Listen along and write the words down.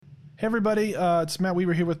Hey everybody, it's Matt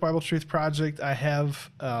Weaver here with Bible Truth Project. I have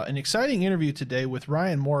an exciting interview today with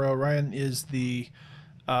Ryan Mauro. Ryan is the,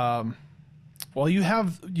 you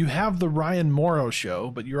have the Ryan Mauro Show,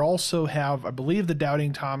 but you also have, I believe, the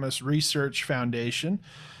Doubting Thomas Research Foundation,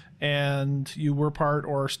 and you were part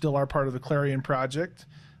or still are part of the Clarion Project.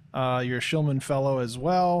 You're a Shillman Fellow as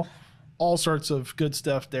well. All sorts of good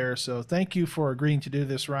stuff there. So thank you for agreeing to do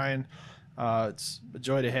this, Ryan. It's a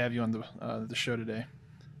joy to have you on the show today.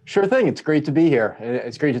 Sure thing. It's great to be here.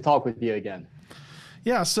 It's great to talk with you again.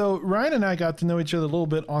 Yeah, so Ryan and I got to know each other a little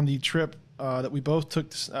bit on the trip that we both took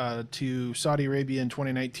to Saudi Arabia in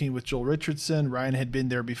 2019 with Joel Richardson. Ryan had been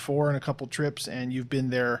there before on a couple trips, and you've been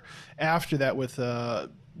there after that with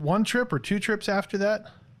one trip or two trips after that?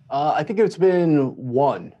 I think it's been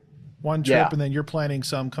one. One trip, yeah. And then you're planning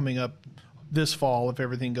some coming up this fall if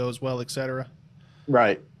everything goes well, etc.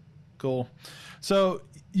 Right. Cool. So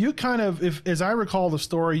you kind of, as I recall the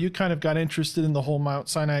story, you kind of got interested in the whole Mount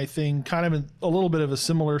Sinai thing, kind of a little bit of a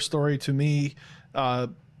similar story to me.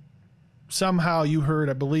 Somehow you heard,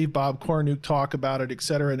 I believe, Bob Cornuke talk about it, et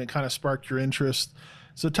cetera, and it kind of sparked your interest.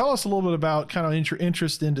 So tell us a little bit about kind of your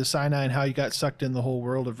interest into Sinai and how you got sucked in the whole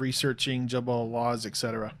world of researching Jabal laws, et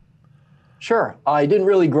cetera. Sure. I didn't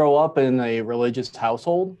really grow up in a religious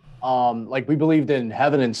household. Like we believed in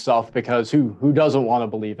heaven and stuff because who doesn't want to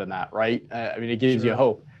believe in that, right? I mean, it gives you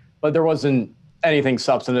hope, but there wasn't anything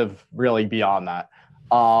substantive really beyond that.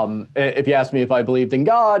 If you asked me if I believed in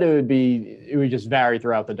God, it would just vary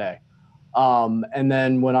throughout the day. And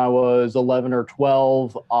then when I was 11 or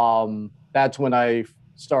 12, that's when I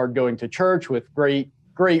started going to church with great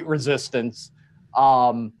resistance.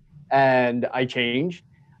 And I changed.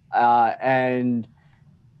 But I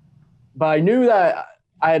knew that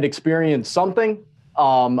I had experienced something,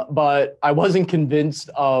 but I wasn't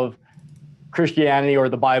convinced of Christianity or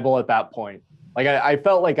the Bible at that point. Like I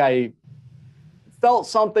felt like I felt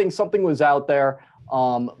something was out there,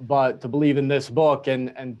 but to believe in this book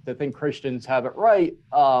and to think Christians have it right,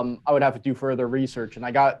 I would have to do further research. And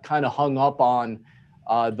I got kind of hung up on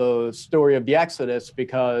the story of the Exodus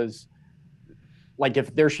because, like,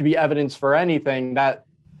 if there should be evidence for anything, that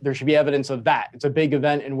there should be evidence of that. It's a big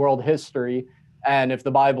event in world history. And if the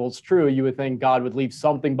Bible is true, you would think God would leave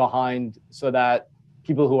something behind so that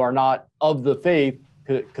people who are not of the faith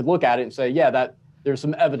could look at it and say, yeah, that there's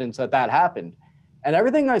some evidence that happened. And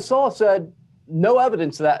everything I saw said no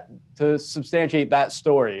evidence to substantiate that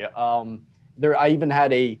story. I even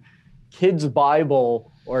had a kids'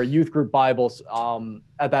 Bible or a youth group Bible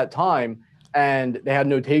at that time, and they had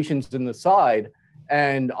notations in the side.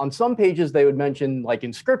 And on some pages, they would mention like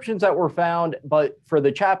inscriptions that were found. But for the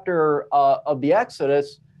chapter of the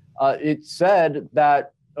Exodus, it said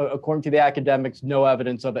that, according to the academics, no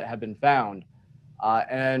evidence of it had been found.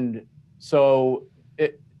 And so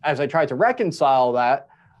as I tried to reconcile that,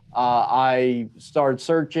 I started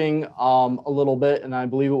searching a little bit. And I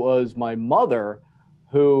believe it was my mother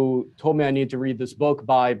who told me I needed to read this book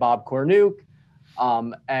by Bob Cornuke.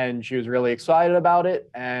 And she was really excited about it.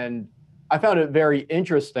 And I found it very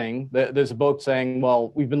interesting that there's a book saying,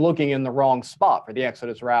 well, we've been looking in the wrong spot for the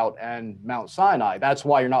Exodus route and Mount Sinai. That's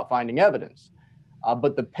why you're not finding evidence.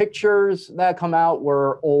 But the pictures that come out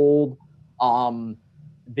were old. And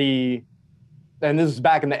this is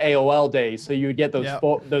back in the AOL days, so you would get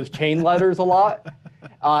those chain letters a lot.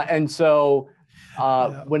 And so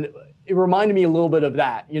when it reminded me a little bit of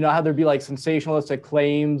that, you know, how there'd be like sensationalistic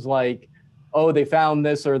claims like, oh, they found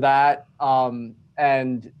this or that.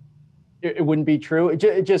 And it wouldn't be true. It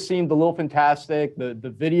just seemed a little fantastic.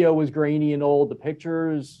 The video was grainy and old. The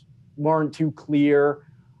pictures weren't too clear.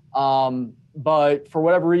 But for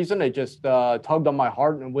whatever reason, it just tugged on my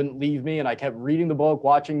heart and wouldn't leave me. And I kept reading the book,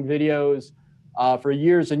 watching videos for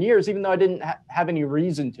years and years, even though I didn't have any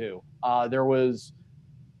reason to. There was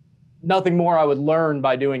nothing more I would learn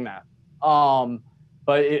by doing that.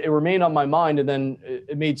 But it remained on my mind. And then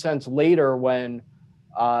it made sense later when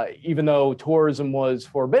even though tourism was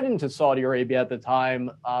forbidden to Saudi Arabia at the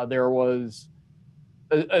time, there was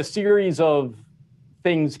a series of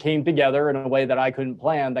things came together in a way that I couldn't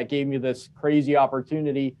plan that gave me this crazy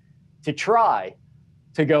opportunity to try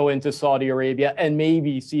to go into Saudi Arabia and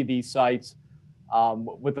maybe see these sites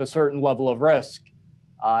with a certain level of risk.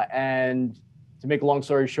 And to make a long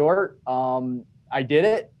story short, I did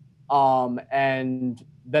it and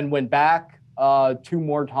then went back two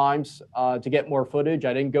more times to get more footage.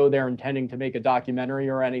 I didn't go there intending to make a documentary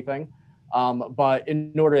or anything. But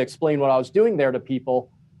in order to explain what I was doing there to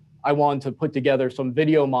people, I wanted to put together some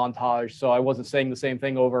video montage so I wasn't saying the same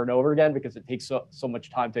thing over and over again because it takes so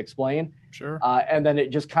much time to explain. Sure. And then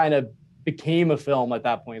it just kind of became a film at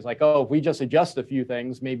that point. It's like, oh, if we just adjust a few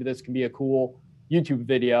things, maybe this can be a cool YouTube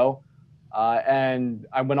video. And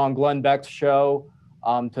I went on Glenn Beck's show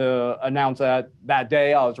to announce that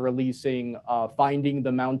day I was releasing Finding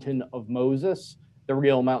the Mountain of Moses, the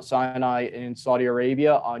real Mount Sinai in Saudi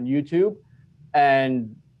Arabia on YouTube.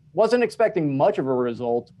 And wasn't expecting much of a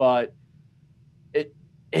result, but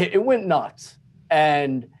it went nuts.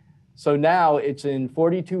 And so now it's in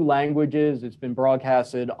 42 languages. It's been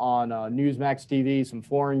broadcasted on Newsmax TV, some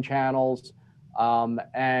foreign channels.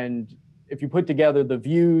 And if you put together the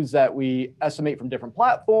views that we estimate from different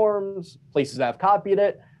platforms, places that have copied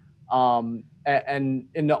it, and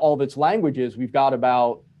in all of its languages, we've got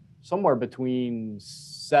about somewhere between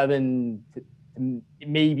 7 to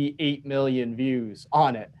maybe 8 million views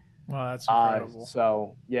on it. Wow, that's incredible.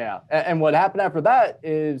 So yeah, and what happened after that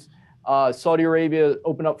is Saudi Arabia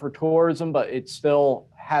opened up for tourism, but it still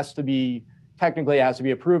has to be, technically it has to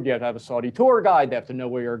be approved. You have to have a Saudi tour guide. They have to know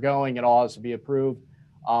where you're going. It all has to be approved.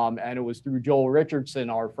 And it was through Joel Richardson,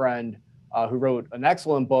 our friend, who wrote an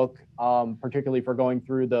excellent book, particularly for going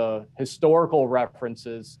through the historical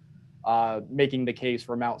references, making the case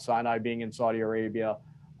for Mount Sinai being in Saudi Arabia.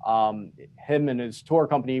 Him and his tour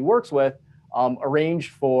company he works with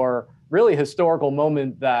arranged for really historical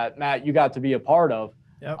moment that, Matt, you got to be a part of.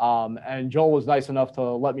 Yep. And Joel was nice enough to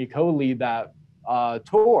let me co-lead that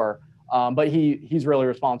tour, but he's really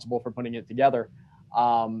responsible for putting it together.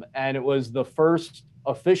 And it was the first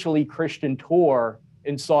officially Christian tour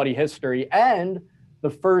in Saudi history and the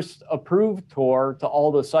first approved tour to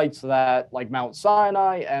all the sites that, like Mount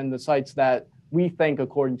Sinai and the sites that we think,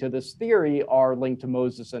 according to this theory, are linked to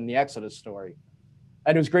Moses and the Exodus story.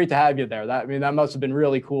 And it was great to have you there. That must have been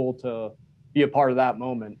really cool to be a part of that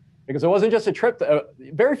moment, because it wasn't just a trip.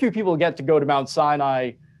 Very few people get to go to Mount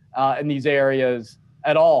Sinai in these areas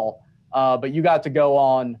at all. But you got to go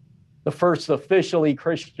on the first officially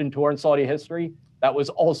Christian tour in Saudi history. That was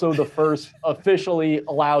also the first officially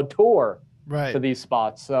allowed tour to these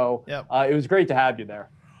spots. So it was great to have you there.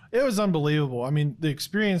 It was unbelievable. I mean, the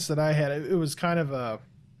experience that I had, it was kind of a,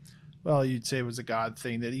 well, you'd say it was a God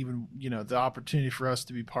thing, that even, the opportunity for us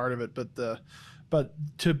to be part of it, but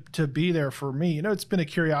to be there for me, it's been a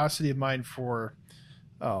curiosity of mine for,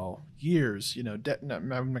 years, I'm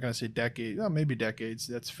not going to say decades, well, maybe decades.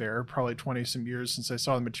 That's fair. Probably 20 some years since I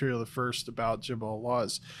saw the material the first about Jabal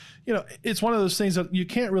Allah's. It's one of those things that you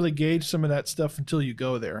can't really gauge some of that stuff until you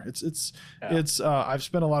go there. I've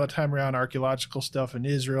spent a lot of time around archaeological stuff in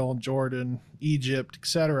Israel and Jordan, Egypt,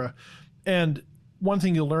 etc. And one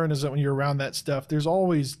thing you'll learn is that when you're around that stuff, there's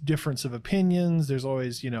always difference of opinions. There's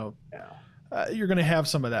always, you're going to have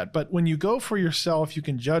some of that. But when you go for yourself, you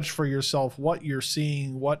can judge for yourself what you're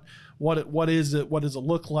seeing, what is it, what does it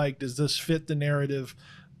look like, does this fit the narrative?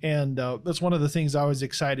 And that's one of the things I was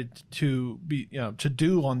excited to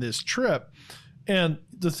do on this trip. And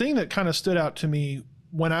the thing that kind of stood out to me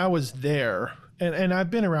when I was there, and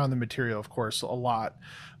I've been around the material, of course, a lot,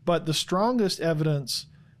 but the strongest evidence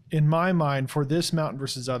in my mind for this mountain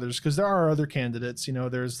versus others, because there are other candidates,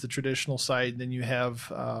 there's the traditional site, and then you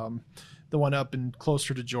have the one up and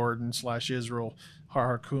closer to Jordan / Israel,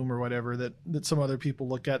 Har Hakum or whatever, that some other people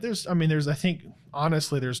look at. I think,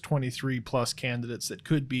 honestly, there's 23 plus candidates that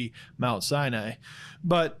could be Mount Sinai.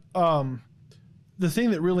 But the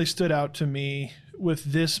thing that really stood out to me with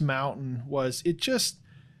this mountain was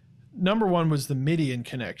number one was the Midian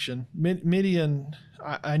connection. Midian,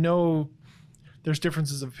 I know there's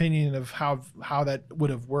differences of opinion of how that would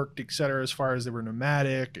have worked, et cetera, as far as they were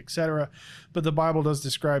nomadic, et cetera. But the Bible does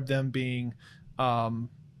describe them being,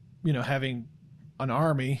 having an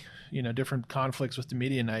army, different conflicts with the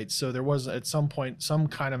Midianites. So there was at some point some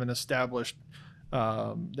kind of an established,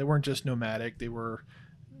 they weren't just nomadic, they were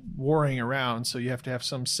warring around. So you have to have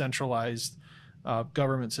some centralized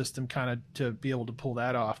government system kind of to be able to pull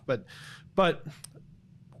that off. But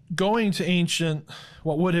going to ancient,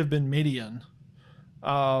 what would have been Midian,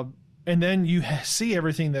 and then you see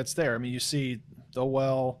everything that's there. I mean, you see the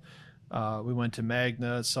well. We went to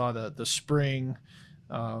Magna, saw the spring,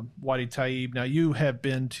 Wadi Taib. Now you have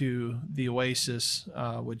been to the Oasis,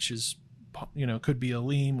 which is, could be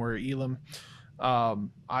Elim or Elam.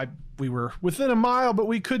 We were within a mile, but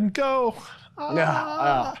we couldn't go.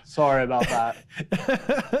 Sorry about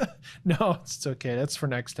that. No, it's okay. That's for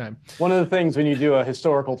next time. One of the things when you do a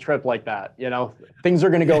historical trip like that, things are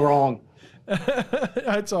going to go wrong.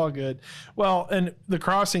 It's all good. Well, and the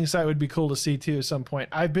crossing side would be cool to see too at some point.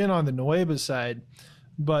 I've been on the Nueva side,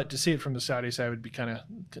 but to see it from the Saudi side would be kind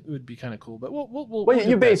of cool. But we'll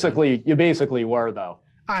you basically were though.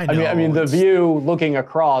 I know. I mean, the view looking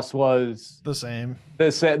across was the same.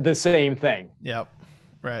 The same thing. Yep.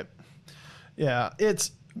 Right. Yeah,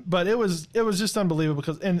 but it was just unbelievable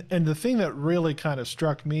because and the thing that really kind of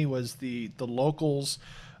struck me was the locals.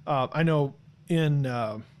 I know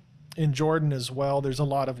in Jordan as well, there's a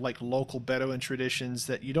lot of like local Bedouin traditions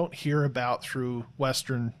that you don't hear about through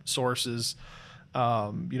Western sources. You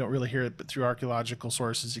don't really hear it through archaeological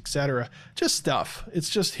sources, etc. Just stuff. It's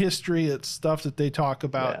just history. It's stuff that they talk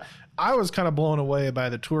about. Yeah. I was kind of blown away by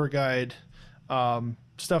the tour guide,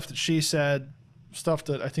 stuff that she said, stuff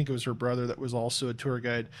that I think it was her brother that was also a tour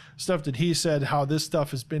guide, stuff that he said, how this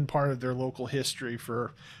stuff has been part of their local history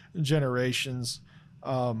for generations.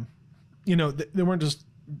 They weren't just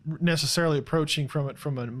necessarily approaching from it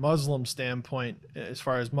from a Muslim standpoint as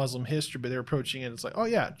far as Muslim history, but they're approaching it. It's like, oh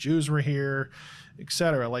yeah, Jews were here,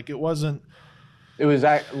 etc. Like it was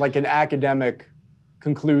like an academic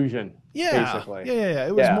conclusion. Yeah, basically. Yeah.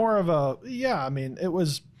 It was more of I mean, it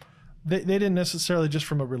was, they didn't necessarily just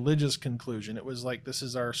from a religious conclusion. It was like, this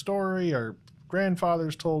is our story. Our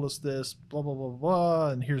grandfathers told us this, blah, blah, blah, blah.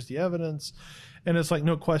 And here's the evidence. And it's like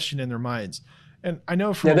no question in their minds. And I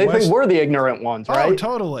know from they think we're the ignorant ones, right? Oh,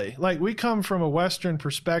 totally. Like we come from a Western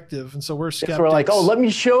perspective, and so we're skeptics. So we're like, oh, let me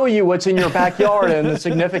show you what's in your backyard and the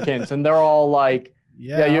significance. And they're all like,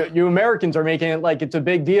 you Americans are making it like it's a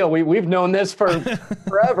big deal. We've known this for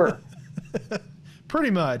forever. Pretty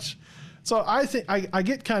much. So I think I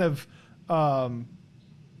get kind of,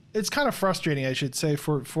 it's kind of frustrating, I should say,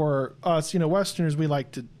 for us, Westerners, we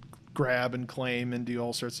like to grab and claim and do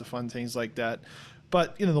all sorts of fun things like that.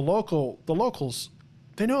 But the locals,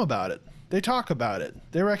 they know about it. They talk about it.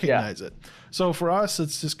 They recognize it. So for us,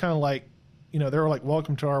 it's just kind of like, they were like,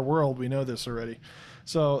 welcome to our world. We know this already.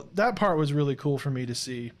 So that part was really cool for me to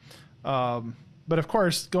see. But of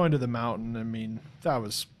course, going to the mountain, I mean,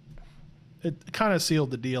 it kind of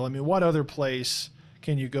sealed the deal. I mean, what other place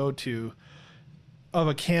can you go to of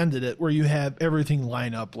a candidate where you have everything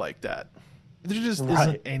line up like that? There just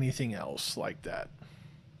isn't anything else like that.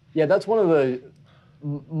 Yeah, that's one of the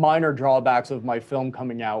minor drawbacks of my film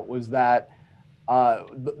coming out was that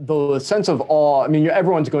the sense of awe. I mean,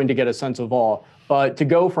 everyone's going to get a sense of awe, but to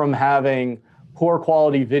go from having poor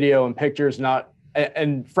quality video and pictures,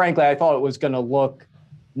 and frankly, I thought it was going to look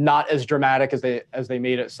not as dramatic as they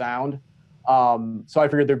made it sound. So I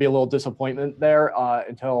figured there'd be a little disappointment there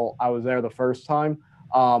until I was there the first time.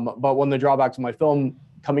 But one of the drawbacks of my film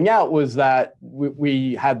coming out was that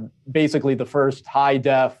we had basically the first high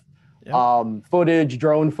def footage,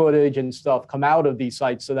 drone footage and stuff come out of these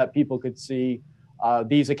sites so that people could see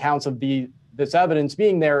these accounts of this evidence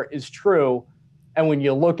being there is true. And when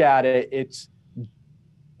you look at it, it's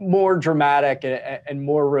more dramatic and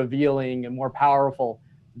more revealing and more powerful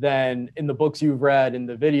than in the books you've read and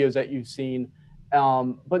the videos that you've seen.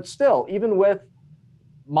 But still, even with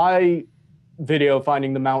my video,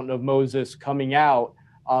 Finding the Mountain of Moses, coming out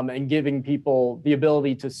and giving people the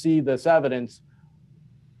ability to see this evidence,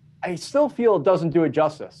 I still feel it doesn't do it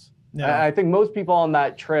justice. Yeah. I think most people on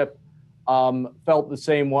that trip felt the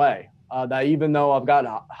same way, that even though I've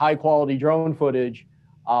got high quality drone footage,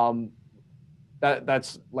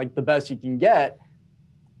 that's like the best you can get,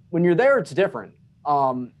 when you're there, it's different.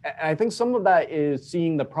 And I think some of that is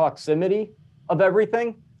seeing the proximity of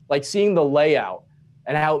everything, like seeing the layout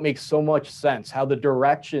and how it makes so much sense, how the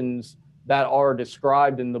directions that are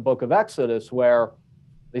described in the book of Exodus, where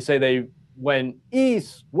they say they went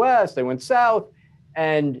east, west, they went south.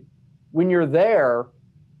 And when you're there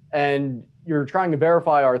and you're trying to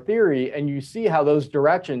verify our theory and you see how those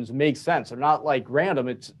directions make sense, they're not like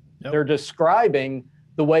random. They're describing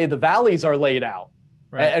the way the valleys are laid out.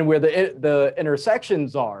 Right. And where the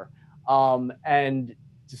intersections are, and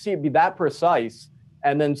to see it be that precise,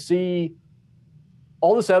 and then see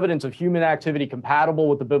all this evidence of human activity compatible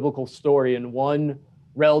with the biblical story in one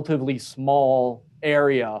relatively small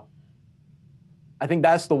area, I think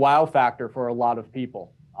that's the wow factor for a lot of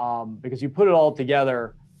people, because you put it all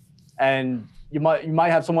together, and you might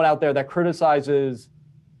have someone out there that criticizes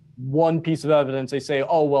one piece of evidence. They say,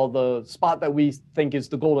 oh, well, the spot that we think is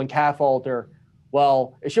the golden calf altar,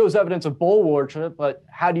 well, it shows evidence of bull worship, but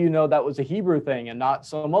how do you know that was a Hebrew thing and not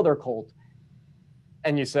some other cult?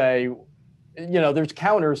 And you say, there's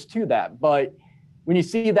counters to that. But when you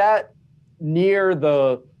see that near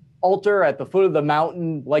the altar at the foot of the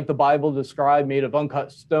mountain, like the Bible described, made of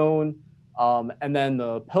uncut stone, and then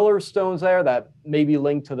the pillar stones there that may be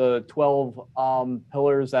linked to the 12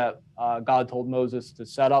 pillars that God told Moses to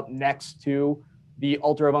set up next to the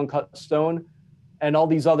altar of uncut stone, and all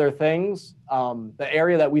these other things, the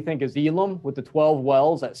area that we think is Elam with the 12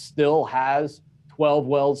 wells that still has 12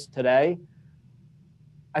 wells today,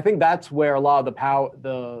 I think that's where a lot of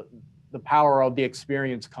the the power of the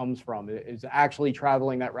experience comes from, is actually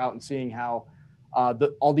traveling that route and seeing how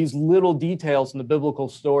all these little details in the biblical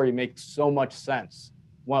story make so much sense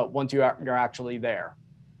once you're actually there.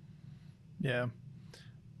 Yeah.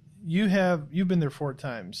 You've been there 4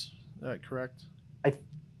 times, correct? I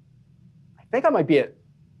think I might be at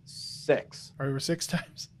 6. Or 6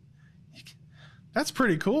 times? That's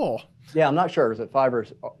pretty cool. Yeah, I'm not sure. Is it 5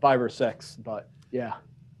 or 6? But yeah.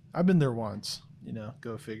 I've been there once,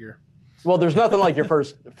 go figure. Well, there's nothing like your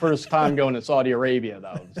first time going to Saudi Arabia,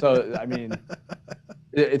 though. So, I mean,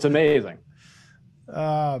 it's amazing.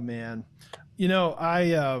 Oh, man.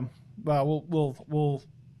 I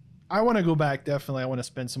want to go back. Definitely. I want to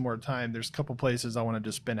spend some more time. There's a couple places I want to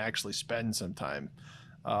just actually spend some time.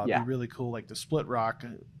 It'd be really cool, like the Split Rock.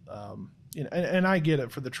 And I get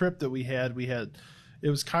it. For the trip that we had, it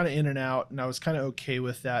was kind of in and out, and I was kind of okay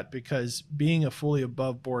with that, because being a fully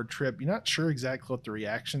above board trip, you're not sure exactly what the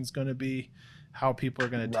reaction's going to be, how people are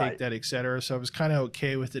going to take that, et cetera. So I was kind of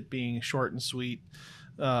okay with it being short and sweet.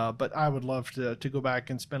 But I would love to go back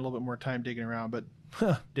and spend a little bit more time digging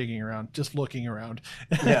around, just looking around.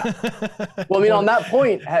 Yeah. Well, I mean, on that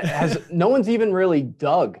point, no one's even really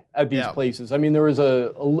dug at these places. I mean, there was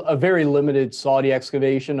a very limited Saudi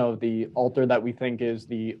excavation of the altar that we think is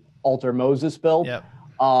the altar Moses built,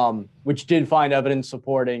 which did find evidence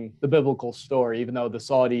supporting the biblical story, even though the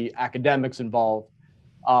Saudi academics involved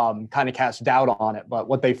kind of cast doubt on it. But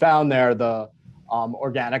what they found there, the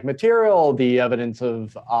organic material, the evidence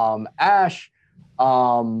of ash,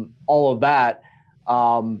 all of that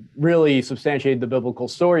really substantiated the biblical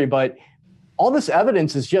story. But all this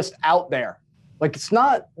evidence is just out there. Like,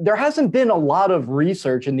 there hasn't been a lot of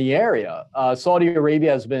research in the area. Saudi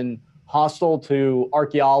Arabia has been hostile to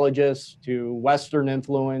archaeologists, to Western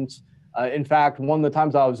influence. In fact, one of the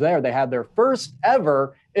times I was there, they had their first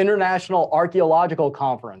ever international archaeological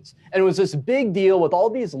conference. And it was this big deal with all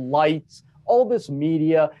these lights, all this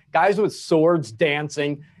media, guys with swords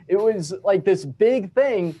dancing. It was like this big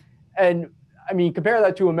thing. And I mean, compare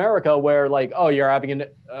that to America, where like, oh, you're having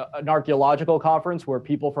an archaeological conference where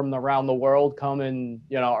people from around the world come and,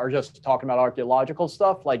 are just talking about archaeological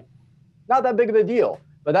stuff. Like, not that big of a deal.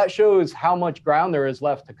 But that shows how much ground there is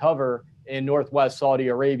left to cover in Northwest Saudi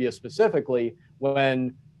Arabia specifically,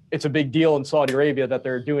 when it's a big deal in Saudi Arabia that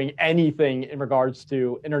they're doing anything in regards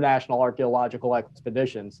to international archaeological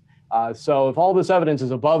expeditions. So if all this evidence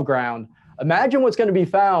is above ground, imagine what's going to be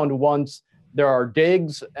found once there are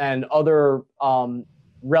digs and other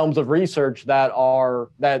realms of research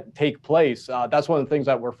that take place. That's one of the things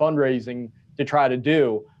that we're fundraising to try to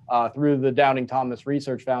do through the Doubting Thomas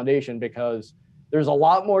Research Foundation, because there's a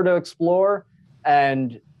lot more to explore,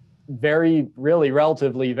 and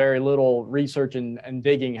relatively very little research and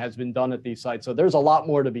digging has been done at these sites. So there's a lot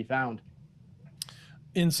more to be found.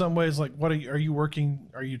 In some ways, like, what are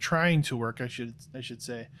you trying to work, I should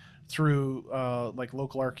say, through like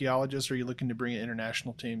local archaeologists, or are you looking to bring in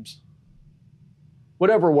international teams?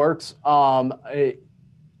 Whatever works. I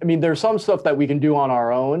mean, there's some stuff that we can do on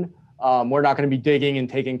our own. We're not going to be digging and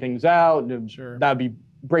taking things out. Sure. That'd be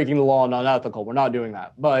breaking the law and unethical. We're not doing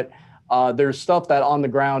that. But there's stuff that on the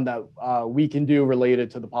ground that we can do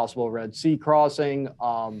related to the possible Red Sea crossing.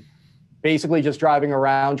 Basically just driving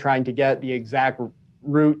around, trying to get the exact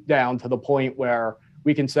route down to the point where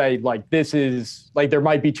we can say, like, this is, like, there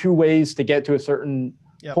might be 2 ways to get to a certain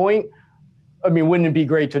point. I mean, wouldn't it be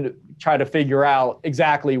great to try to figure out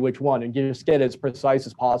exactly which one and just get as precise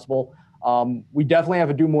as possible? We definitely have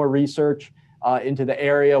to do more research into the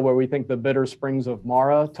area where we think the bitter springs of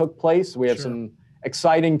Mara took place. We have some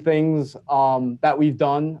exciting things that we've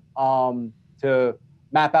done to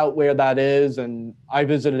map out where that is. And I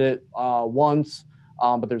visited it once,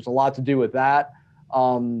 but there's a lot to do with that.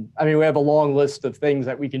 I mean, we have a long list of things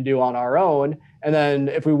that we can do on our own. And then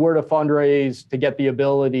if we were to fundraise to get the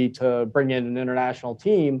ability to bring in an international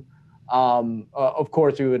team, of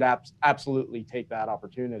course, we would absolutely take that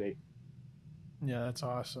opportunity. Yeah, that's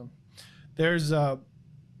awesome. There's, I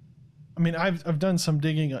mean, I've done some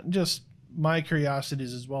digging on just my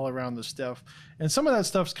curiosities as well around the stuff, and some of that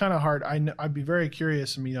stuff's kind of hard. I'd be very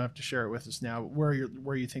curious. I mean, you don't have to share it with us now, where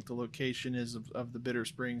you think the location is of the Bitter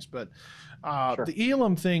Springs, but the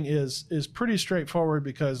Elam thing is pretty straightforward,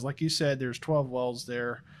 because, like you said, there's 12 wells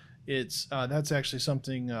there. It's that's actually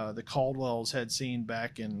something the Caldwells had seen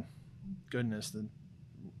back in, goodness,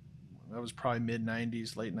 that was probably mid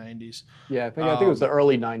 90s, late 90s. Yeah, I think it was the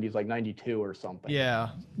early 90s, like 92 or something. Yeah,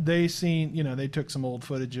 they took some old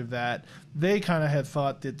footage of that. They kind of had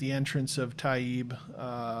thought that the entrance of Taib,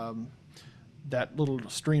 that little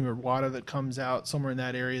stream of water that comes out somewhere in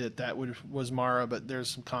that area, was Mara, but there's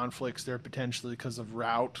some conflicts there potentially because of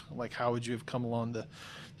route. Like, how would you have come along the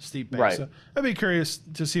steep bank? Right. So I'd be curious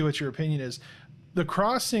to see what your opinion is. The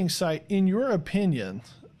crossing site, in your opinion,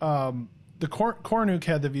 the Cornuke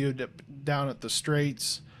had the view down at the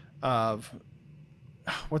Straits of,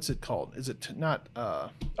 what's it called? Is it not?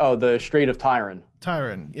 The Strait of Tyran.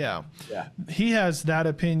 Tyran, yeah. Yeah. He has that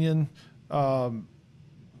opinion.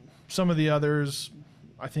 Some of the others,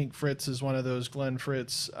 I think Fritz is one of those, Glenn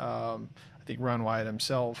Fritz, I think Ron Wyatt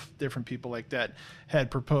himself, different people like that,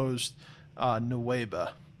 had proposed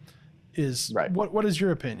Nueva. Right. What is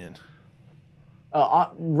your opinion?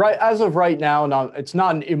 Right as of right now, it's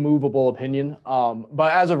not an immovable opinion.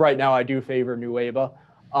 But as of right now, I do favor Nueva,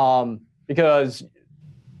 because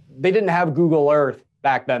they didn't have Google Earth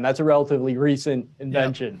back then. That's a relatively recent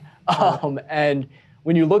invention. Yep. And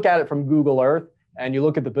when you look at it from Google Earth and you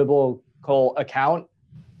look at the biblical account,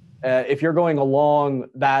 if you're going along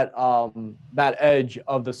that edge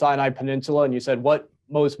of the Sinai Peninsula and you said what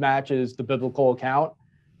most matches the biblical account,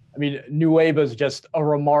 I mean, Nueva is just a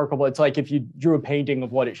remarkable. It's like if you drew a painting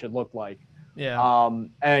of what it should look like. Yeah.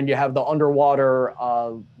 And you have the underwater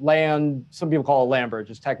land. Some people call it a land bridge.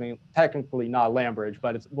 It's technically not a land bridge,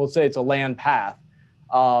 but we'll say it's a land path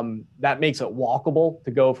that makes it walkable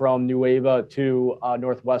to go from Nueva to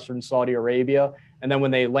northwestern Saudi Arabia. And then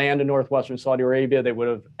when they land in northwestern Saudi Arabia, they would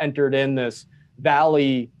have entered in this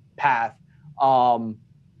valley path to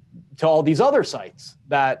all these other sites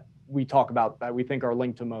that we talk about that we think are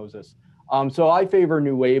linked to Moses. So I favor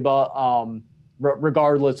Nueva,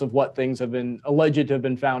 regardless of what things have been alleged to have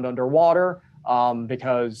been found underwater,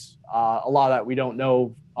 because a lot of that we don't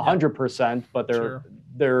know 100%, but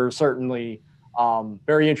there are certainly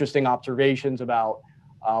very interesting observations about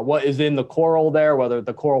what is in the coral there, whether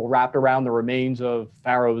the coral wrapped around the remains of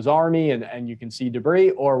Pharaoh's army and you can see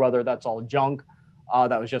debris, or whether that's all junk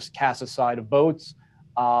that was just cast aside of boats.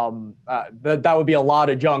 That would be a lot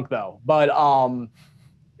of junk though, but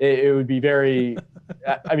it would be very,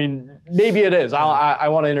 I mean, maybe it is. I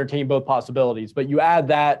want to entertain both possibilities, but you add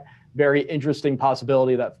that very interesting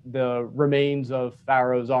possibility that the remains of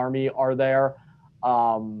Pharaoh's army are there.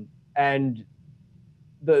 And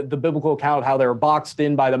the biblical account of how they were boxed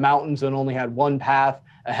in by the mountains and only had one path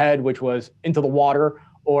ahead, which was into the water,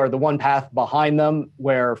 or the one path behind them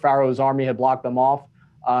where Pharaoh's army had blocked them off.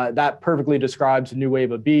 That perfectly describes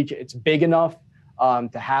Nueva Beach. It's big enough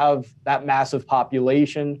to have that massive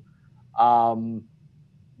population.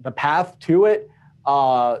 The path to it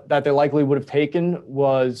that they likely would have taken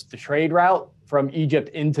was the trade route from Egypt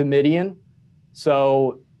into Midian.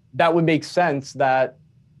 So that would make sense that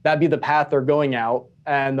that'd be the path they're going out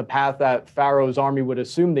and the path that Pharaoh's army would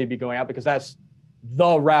assume they'd be going out, because that's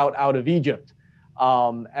the route out of Egypt.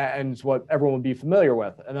 And it's what everyone would be familiar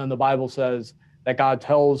with. And then the Bible says that God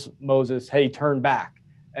tells Moses, hey, turn back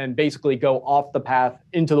and basically go off the path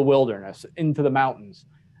into the wilderness, into the mountains.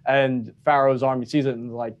 And Pharaoh's army sees it and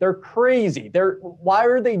is like, they're crazy. Why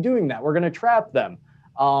are they doing that? We're going to trap them.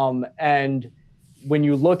 And when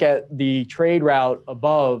you look at the trade route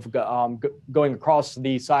above, going across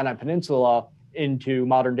the Sinai Peninsula into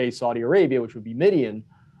modern day Saudi Arabia, which would be Midian,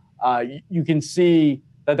 you can see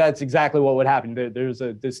that that's exactly what would happen. There's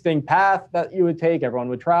a distinct path that you would take, everyone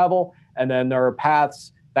would travel, and then there are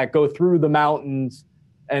paths that go through the mountains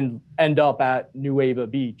and end up at Nueva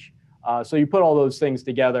Beach. So you put all those things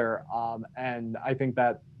together, and I think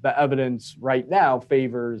that the evidence right now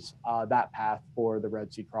favors that path for the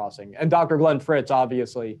Red Sea crossing. And Dr. Glenn Fritz,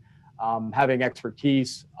 obviously, having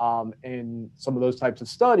expertise in some of those types of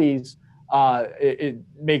studies, it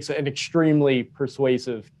makes an extremely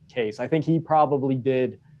persuasive case. I think he probably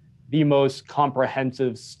did the most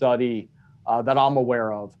comprehensive study that I'm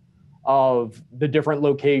aware of the different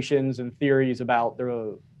locations and theories about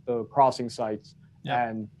the crossing sites. Yep.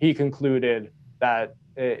 And he concluded that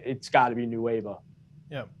it's got to be Nueva.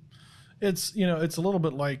 Yeah. It's a little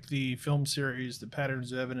bit like the film series, The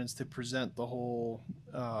Patterns of Evidence, that present the whole,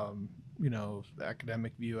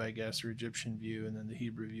 academic view, I guess, or Egyptian view, and then the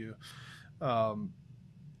Hebrew view. And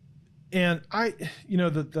the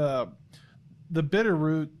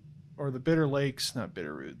Bitterroot, or the Bitter Lakes, not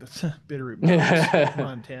Bitterroot, the Bitterroot Mountains,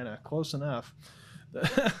 Montana, close enough.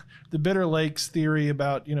 The Bitter Lakes theory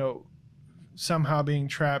about, somehow being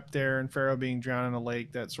trapped there and Pharaoh being drowned in a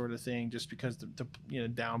lake, that sort of thing, just because to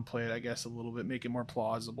downplay it, I guess, a little bit, make it more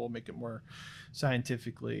plausible, make it more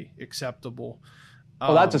scientifically acceptable.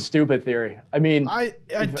 Well, that's a stupid theory. I mean,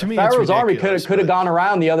 to me, Pharaoh's it's army ridiculous, could have gone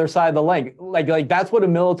around the other side of the lake. Like that's what a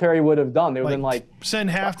military would have done. They would have been like, send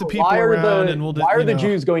half the people around, and we'll. Why are the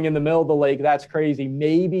Jews going in the middle of the lake? That's crazy.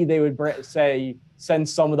 Maybe they would say send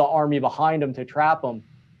some of the army behind them to trap them,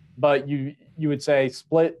 but you would say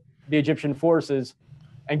split the Egyptian forces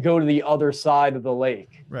and go to the other side of the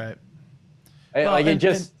lake. Right. Like it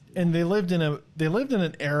just. And they lived in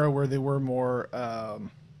an era where they were more.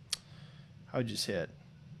 How would you say it?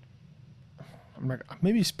 I'm not,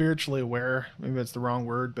 maybe spiritually aware. Maybe that's the wrong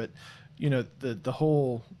word, but the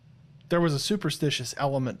whole, there was a superstitious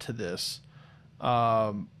element to this,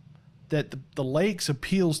 that the lakes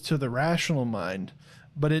appeals to the rational mind,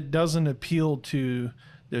 but it doesn't appeal to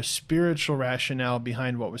the spiritual rationale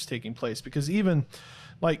behind what was taking place. Because even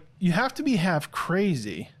like you have to be half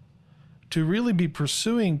crazy to really be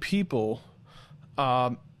pursuing people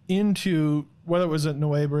into, whether it was at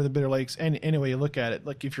Nueva or the Bitter Lakes, any way you look at it.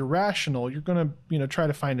 Like if you're rational, you're going to try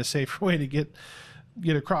to find a safer way to get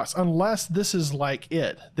across, unless this is like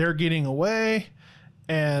it. They're getting away,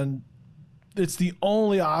 and it's the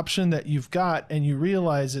only option that you've got, and you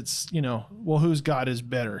realize it's, well, whose God is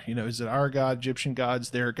better? Is it our God, Egyptian gods,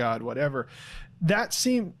 their God, whatever? That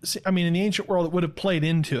seems, I mean, in the ancient world, it would have played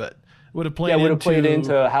into it. Would have played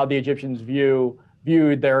into how the Egyptians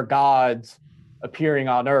viewed their gods appearing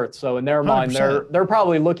on earth. So in their mind, 100%. they're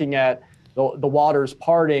probably looking at the waters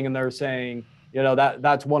parting, and they're saying,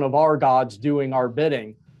 that's one of our gods doing our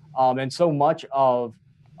bidding. And so much of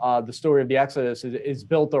the story of the Exodus is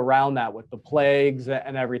built around that, with the plagues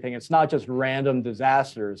and everything. It's not just random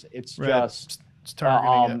disasters. It's just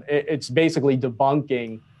it's basically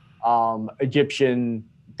debunking Egyptian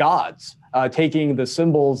gods, taking the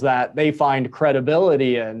symbols that they find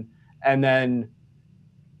credibility in, and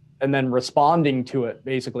then responding to it,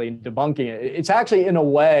 basically, and debunking it. It's actually, in a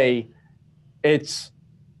way, it's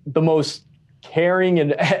the most caring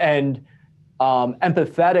and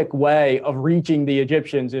empathetic way of reaching the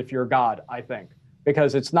Egyptians if you're God, I think.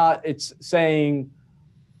 Because it's saying,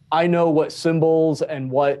 I know what symbols and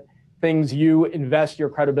what things you invest your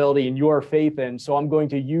credibility and your faith in, so I'm going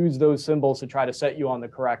to use those symbols to try to set you on the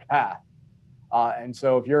correct path. And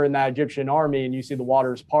so if you're in that Egyptian army and you see the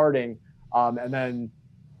waters parting, and then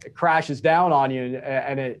it crashes down on you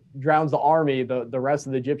and it drowns the army, the rest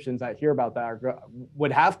of the Egyptians that hear about that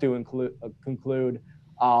would have to conclude,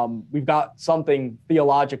 we've got something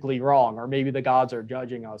theologically wrong, or maybe the gods are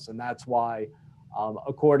judging us. And that's why,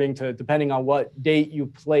 depending on what date you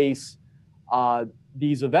place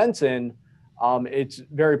these events in, it's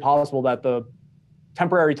very possible that the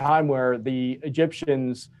temporary time where the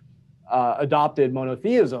Egyptians adopted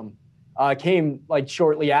monotheism came like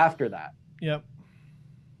shortly after that.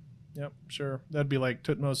 Yep, sure. That'd be like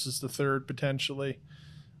Tutmosis III potentially,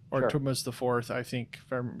 or sure. Tutmosis IV, I think,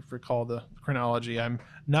 if I recall the chronology. I'm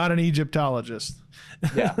not an Egyptologist.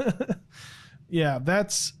 Yeah. Yeah,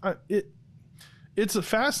 that's it. It's a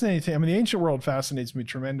fascinating thing. I mean, the ancient world fascinates me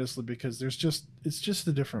tremendously because it's just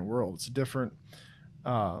a different world. It's a different,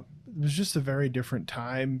 it was just a very different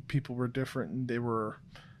time. People were different, and they were,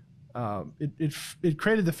 it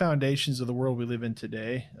created the foundations of the world we live in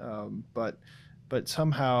today. But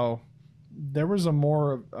somehow there was a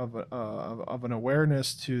more of an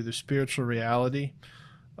awareness to the spiritual reality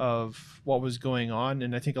of what was going on.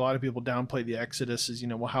 And I think a lot of people downplay the Exodus as,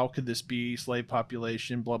 well, how could this be slave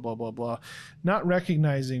population, blah, blah, blah, blah, not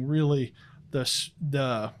recognizing really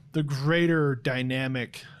the greater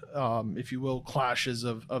dynamic, if you will, clashes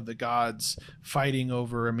of the gods fighting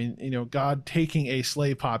over, God taking a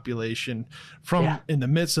slave population from in the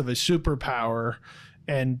midst of a superpower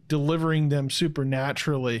and delivering them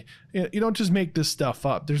supernaturally. You don't just make this stuff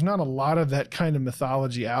up. There's not a lot of that kind of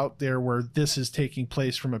mythology out there where this is taking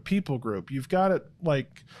place from a people group. You've got it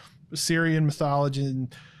like Syrian mythology,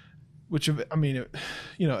 which,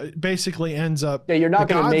 it basically ends up. Yeah, you're not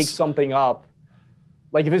going to make something up.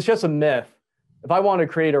 Like if it's just a myth, if I want to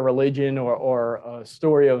create a religion or a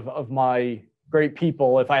story of my great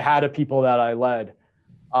people, if I had a people that I led,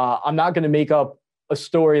 I'm not going to make up a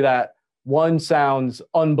story that, one, sounds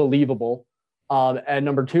unbelievable, and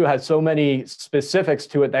number two, has so many specifics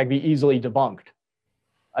to it that can be easily debunked.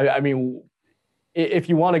 I mean, if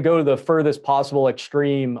you want to go to the furthest possible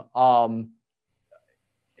extreme, the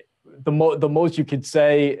most you could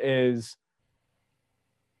say is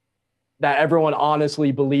that everyone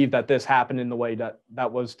honestly believed that this happened in the way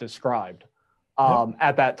that was described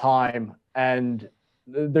at that time, and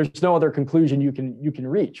there's no other conclusion you can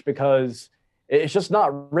reach, because it's just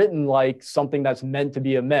not written like something that's meant to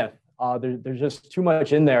be a myth. There's just too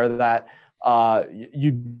much in there that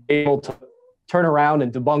you'd be able to turn around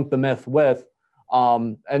and debunk the myth with.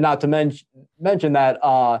 And not to mention that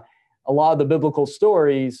a lot of the biblical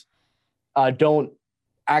stories don't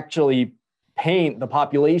actually paint the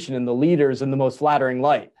population and the leaders in the most flattering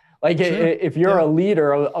light. Like sure. If you're a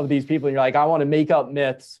leader of these people, and you're like, I want to make up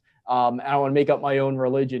myths, and I want to make up my own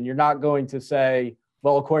religion, you're not going to say,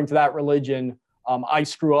 well, according to that religion, I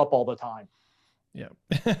screw up all the time. Yeah.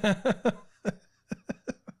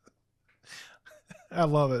 I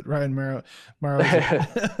love it. Ryan Mauro.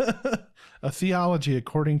 A theology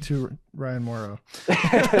according to Ryan Mauro.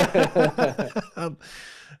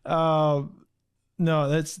 No,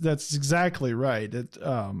 that's exactly right.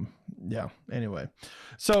 Yeah. Anyway,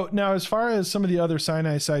 so now as far as some of the other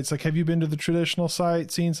Sinai sites, like have you been to the traditional site,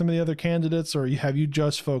 seen some of the other candidates, or have you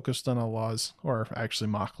just focused on Allah's, or actually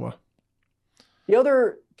Makla? The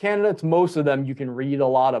other candidates, most of them you can read a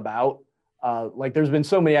lot about. Like there's been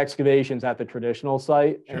so many excavations at the traditional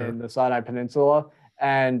site in the Sinai Peninsula,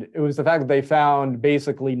 and it was the fact that they found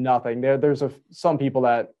basically nothing. There's some people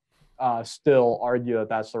that still argue that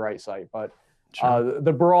that's the right site, but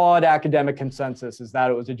the broad academic consensus is that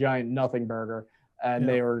it was a giant nothing burger, and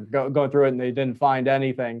they were going through it and they didn't find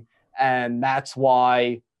anything. And that's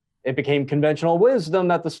why it became conventional wisdom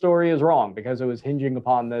that the story is wrong, because it was hinging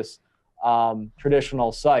upon this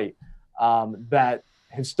traditional site that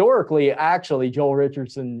historically, actually, Joel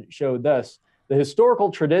Richardson showed this, the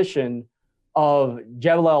historical tradition of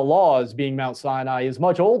Jebel al-Lawz being Mount Sinai is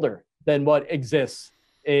much older than what exists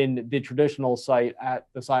in the traditional site at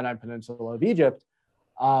the Sinai Peninsula of Egypt.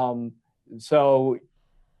 So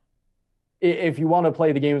if you want to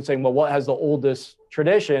play the game of saying, well, what has the oldest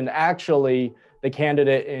tradition? Actually, the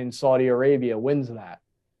candidate in Saudi Arabia wins that.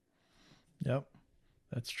 Yep,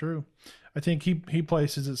 that's true. I think he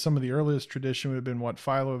places it, some of the earliest tradition would have been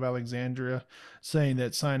Philo of Alexandria, saying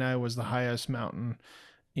that Sinai was the highest mountain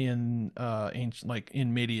in ancient, like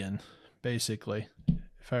in Midian, basically,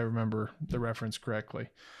 if I remember the reference correctly.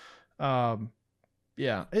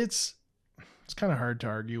 Yeah, it's kind of hard to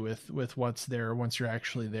argue with what's there once you're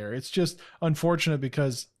actually there. It's just unfortunate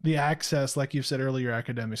because the access, like you said earlier,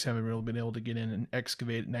 academics haven't really been able to get in and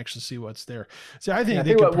excavate and actually see what's there. So I think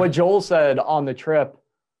what Joel said on the trip,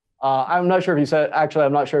 I'm not sure if he said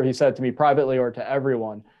it to me privately or to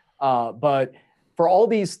everyone, but for all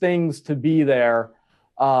these things to be there,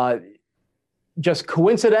 just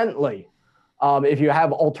coincidentally, if you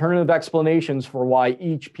have alternative explanations for why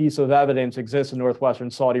each piece of evidence exists in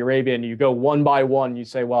northwestern Saudi Arabia, and you go one by one, you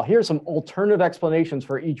say, well, here's some alternative explanations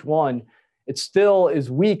for each one, it still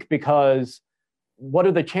is weak, because what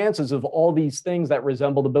are the chances of all these things that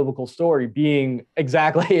resemble the biblical story being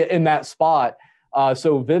exactly in that spot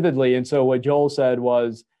so vividly? And so what Joel said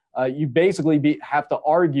was, you basically have to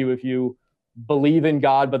argue, if you believe in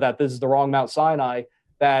God, but that this is the wrong Mount Sinai,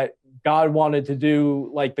 that God wanted to do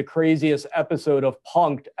like the craziest episode of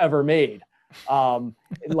Punk'd ever made.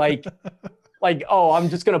 Like, oh, I'm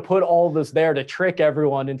just going to put all this there to trick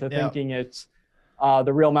everyone into thinking it's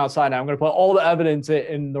the real Mount Sinai. I'm going to put all the evidence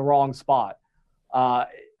in the wrong spot.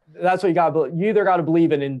 That's what you got. You either got to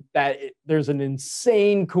believe in that there's an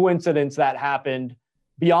insane coincidence that happened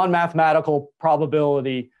beyond mathematical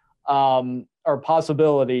probability or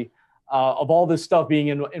possibility of all this stuff being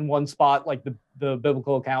in one spot, like the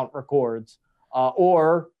biblical account records,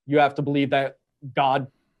 or you have to believe that God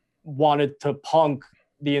wanted to punk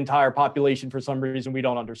the entire population for some reason we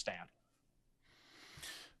don't understand.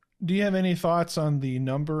 Do you have any thoughts on the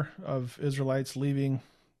number of Israelites leaving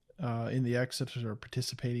in the Exodus or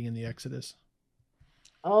participating in the Exodus?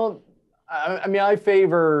 I mean, I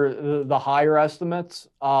favor the higher estimates,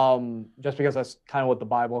 just because that's kind of what the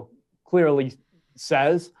Bible clearly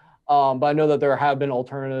says. But I know that there have been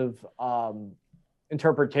alternative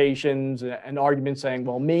interpretations and arguments saying,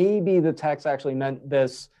 well, maybe the text actually meant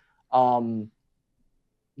this,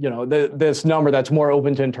 this number that's more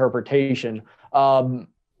open to interpretation. And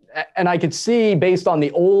I could see, based on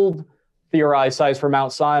the old theorized size for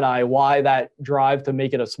Mount Sinai, why that drive to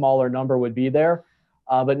make it a smaller number would be there.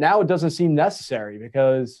 But now it doesn't seem necessary,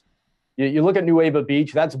 because you look at Nueva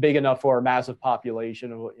Beach, that's big enough for a massive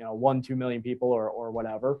population of 1-2 million people or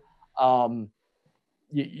whatever.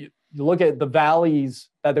 You look at the valleys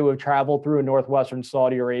that they would travel through in northwestern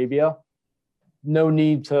Saudi Arabia. No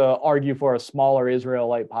need to argue for a smaller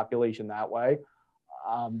Israelite population that way.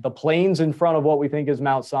 The plains in front of what we think is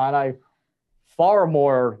Mount Sinai, far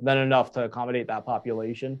more than enough to accommodate that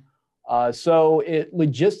population. So it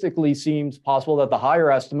logistically seems possible that the higher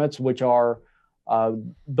estimates, which are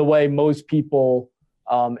the way most people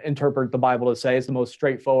interpret the Bible to say, it's the most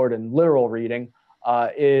straightforward and literal reading,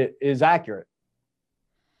 is accurate.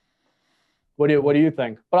 What do you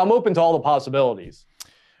think? But I'm open to all the possibilities.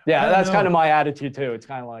 Yeah, don't that's kind of know. my attitude too. It's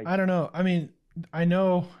kind of like, I don't know. I mean, I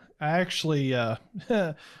know I actually I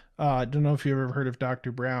don't know if you ever heard of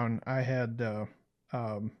Dr. Brown. I had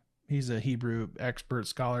he's a Hebrew expert,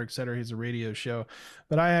 scholar, etc. He's a radio show,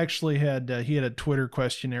 but I actually had he had a Twitter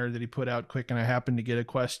questionnaire that he put out quick, and I happened to get a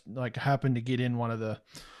question, like happened to get in one of the,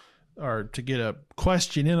 or to get a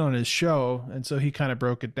question in on his show, and so he kind of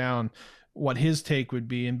broke it down what his take would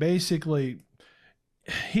be, and basically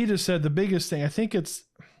he just said the biggest thing, I think it's,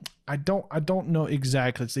 I don't know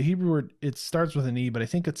exactly. It's the Hebrew word. It starts with an E, but I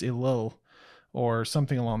think it's Elul or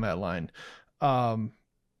something along that line. Um,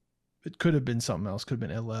 it could have been something else. Could have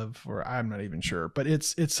been Elev, or I'm not even sure. But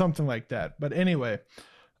it's something like that. But anyway,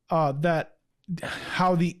 that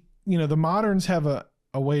how the moderns have a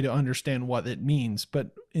way to understand what it means,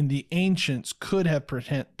 but in the ancients could have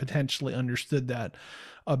potentially understood that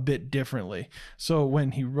a bit differently. So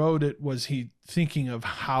when he wrote it, was he thinking of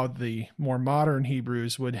how the more modern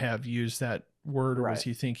Hebrews would have used that word, or was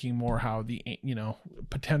he thinking more how the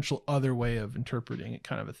potential other way of interpreting it,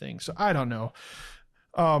 kind of a thing? So I don't know.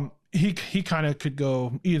 He kind of could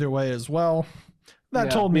go either way as well.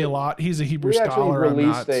 That told me a lot. He's a Hebrew scholar. I'm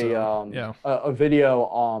not. A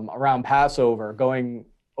video around Passover, going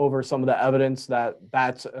over some of the evidence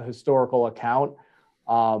that's a historical account,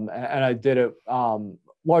 and I did it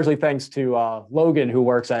largely thanks to Logan, who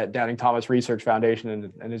works at Doubting Thomas Research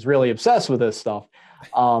Foundation and is really obsessed with this stuff.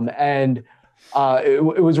 It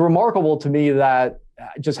was remarkable to me that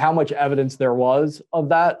just how much evidence there was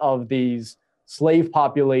of these slave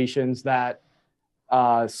populations that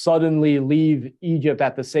suddenly leave Egypt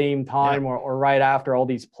at the same time or right after all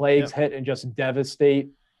these plagues hit and just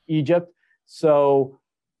devastate Egypt. So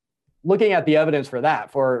looking at the evidence for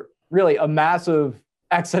that, for really a massive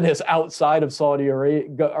exodus outside of Saudi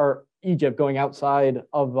Arabia or Egypt, going outside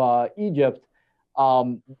of Egypt,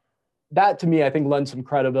 that to me, I think lends some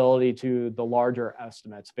credibility to the larger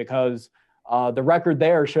estimates, because the record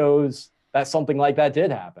there shows that something like that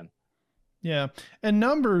did happen. Yeah. And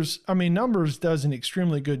Numbers does an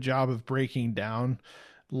extremely good job of breaking down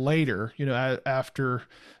later, after,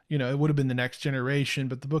 it would have been the next generation,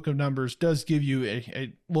 but the book of Numbers does give you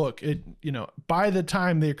a look at, by the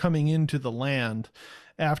time they're coming into the land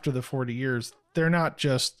after the 40 years, they're not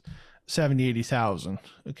just 70, 80,000.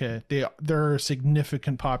 Okay. They're a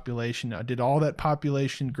significant population. Now, did all that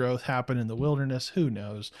population growth happen in the wilderness? Who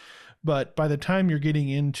knows? But by the time you're getting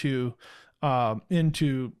into the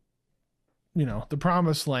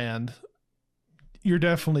promised land,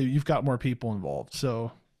 you've got more people involved.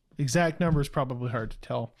 So exact number is probably hard to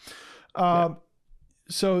tell.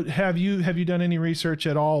 So have you done any research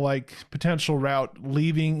at all, like potential route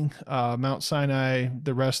leaving Mount Sinai,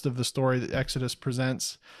 the rest of the story that Exodus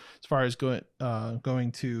presents, as far as going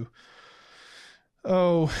to,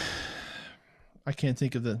 I can't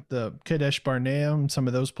think of the Kadesh Barnea, some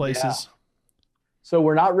of those places. Yeah. So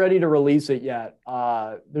we're not ready to release it yet.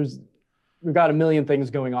 We've got a million things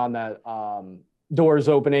going on, that doors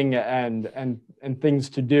opening and things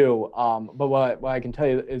to do. But what I can tell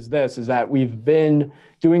you is that we've been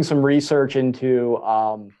doing some research into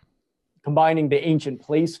combining the ancient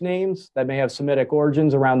place names that may have Semitic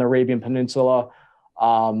origins around the Arabian Peninsula,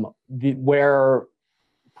 where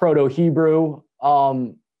Proto-Hebrew,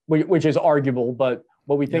 which is arguable, but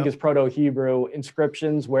what we think is Proto-Hebrew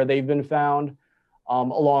inscriptions, where they've been found,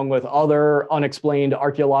 along with other unexplained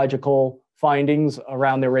archaeological findings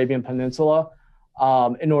around the Arabian Peninsula,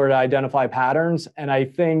 in order to identify patterns. And I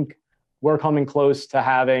think we're coming close to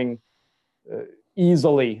having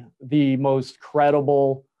easily the most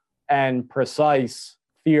credible and precise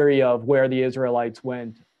theory of where the Israelites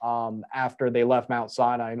went after they left Mount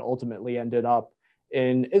Sinai and ultimately ended up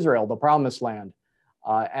in Israel, the Promised Land.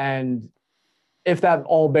 And if that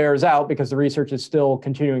all bears out, because the research is still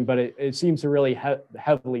continuing, but it seems to really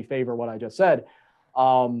heavily favor what I just said,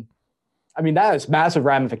 that has massive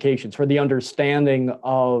ramifications for the understanding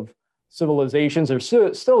of civilizations. There's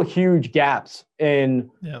still huge gaps in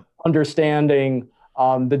understanding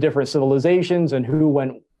the different civilizations and who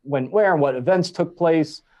went where and what events took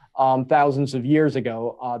place thousands of years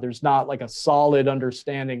ago. There's not like a solid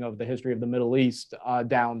understanding of the history of the Middle East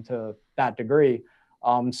down to that degree.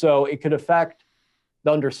 So it could affect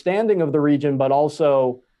the understanding of the region, but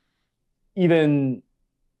also even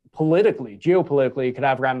politically, geopolitically, it could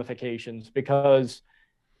have ramifications, because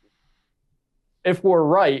if we're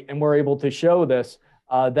right and we're able to show this,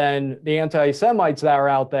 then the anti-Semites that are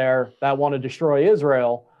out there that want to destroy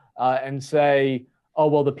Israel and say, oh,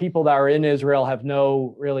 well, the people that are in Israel have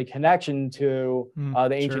no really connection to the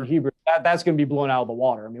ancient Hebrew, that's going to be blown out of the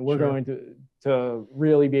water. We're going to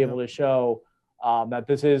really be able to show that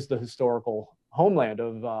this is the historical homeland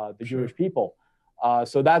of the Sure. Jewish people.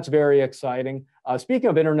 So that's very exciting. Speaking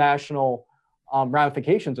of international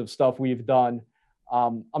ramifications of stuff we've done,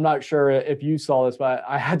 I'm not sure if you saw this, but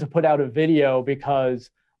I had to put out a video because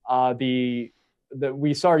we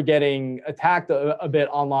started getting attacked a bit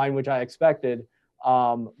online, which I expected,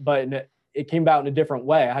 but it came out in a different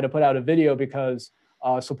way. I had to put out a video because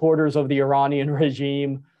supporters of the Iranian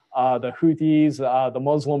regime, the Houthis, the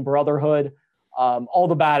Muslim Brotherhood, all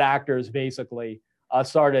the bad actors basically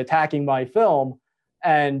started attacking my film.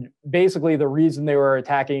 And basically the reason they were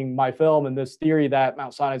attacking my film and this theory that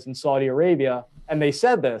Mount Sinai is in Saudi Arabia, and they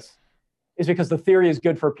said this, is because the theory is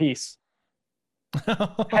good for peace.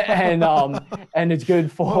 And it's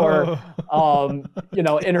good for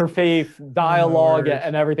interfaith dialogue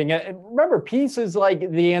and everything. And remember, peace is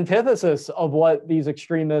like the antithesis of what these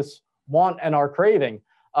extremists want and are craving.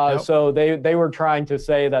 Yep. So they were trying to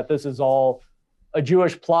say that this is all a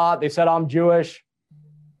Jewish plot. They said I'm Jewish.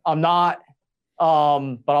 I'm not,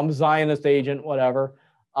 but I'm a Zionist agent, whatever.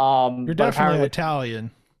 You're definitely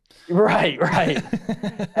Italian. Right.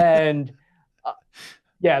 And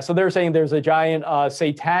yeah, so they're saying there's a giant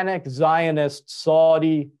satanic Zionist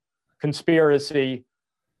Saudi conspiracy,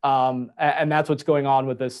 and that's what's going on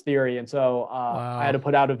with this theory. And so Wow. I had to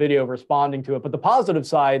put out a video responding to it. But the positive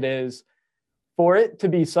side is for it to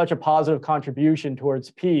be such a positive contribution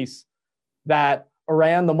towards peace that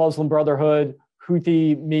Iran, the Muslim Brotherhood,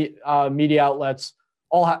 Houthi media outlets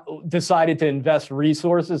all decided to invest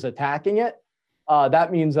resources attacking it.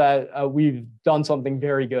 That means that we've done something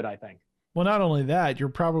very good, I think. Well, not only that, you're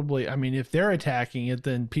probably, I mean, if they're attacking it,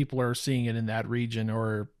 then people are seeing it in that region,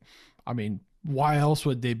 or, I mean, why else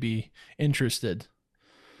would they be interested?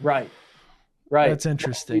 Right. That's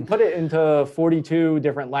interesting. We put it into 42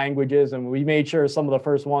 different languages, and we made sure some of the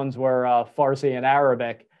first ones were Farsi and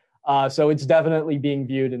Arabic. So it's definitely being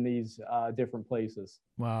viewed in these different places.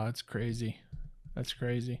 Wow, that's crazy. That's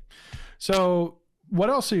crazy. So what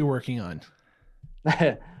else are you working on?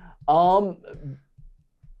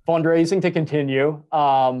 Fundraising to continue,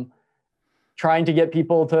 trying to get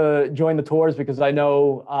people to join the tours because I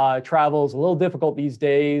know travel is a little difficult these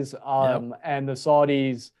days, and the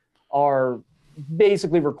Saudis are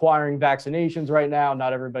basically requiring vaccinations right now.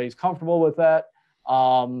 Not everybody's comfortable with that.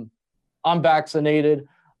 I'm vaccinated,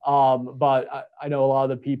 but I know a lot of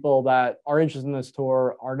the people that are interested in this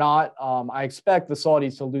tour are not. I expect the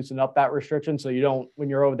Saudis to loosen up that restriction so you don't, when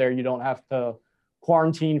you're over there, you don't have to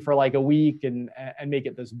quarantine for like a week and make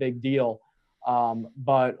it this big deal.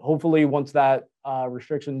 But hopefully once that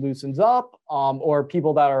restriction loosens up, or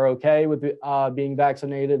people that are okay with being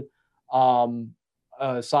vaccinated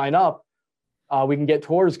sign up, we can get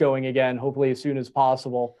tours going again, hopefully as soon as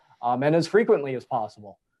possible, and as frequently as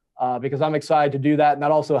possible, because I'm excited to do that. And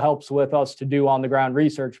that also helps with us to do on the ground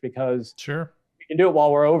research because Sure. we can do it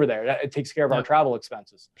while we're over there. It takes care of our travel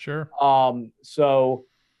expenses. Sure. So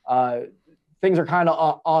things are kind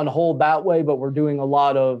of on hold that way, but we're doing a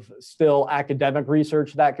lot of still academic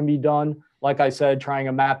research that can be done. Like I said, trying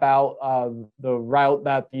to map out the route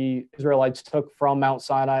that the Israelites took from Mount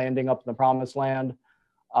Sinai, ending up in the Promised Land,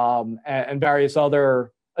 and various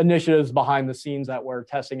other initiatives behind the scenes that we're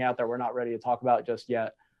testing out that we're not ready to talk about just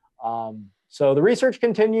yet. So the research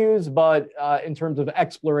continues, but in terms of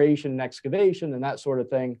exploration and excavation and that sort of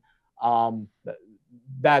thing,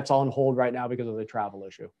 that's on hold right now because of the travel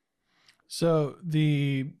issue. So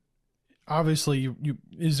obviously you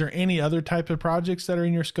is there any other type of projects that are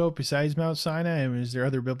in your scope besides Mount Sinai? I mean, is there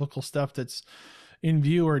other biblical stuff that's in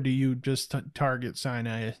view, or do you just target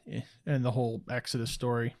Sinai and the whole Exodus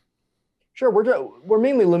story? Sure, we're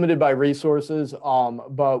mainly limited by resources,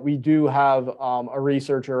 but we do have a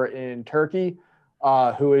researcher in Turkey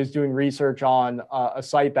who is doing research on a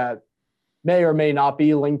site that may or may not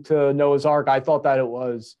be linked to Noah's Ark. I thought that it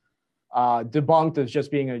was debunked as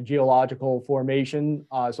just being a geological formation.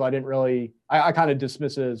 So I kind of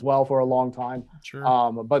dismissed it as well for a long time.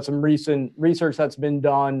 Sure. But some recent research that's been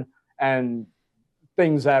done and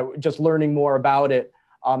things that just learning more about it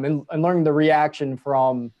and learning the reaction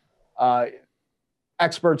from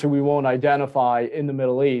experts who we won't identify in the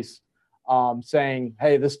Middle East saying,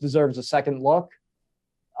 hey, this deserves a second look.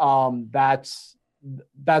 That's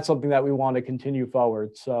something that we want to continue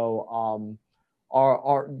forward. So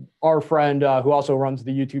our friend who also runs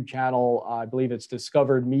the YouTube channel, I believe it's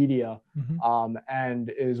Discovered Media,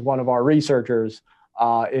 and is one of our researchers,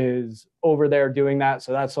 is over there doing that.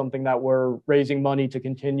 So that's something that we're raising money to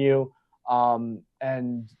continue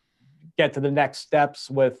and get to the next steps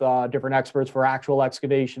with different experts for actual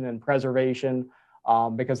excavation and preservation,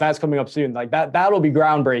 because that's coming up soon. Like that'll be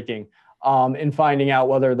groundbreaking in finding out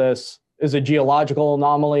whether this is a geological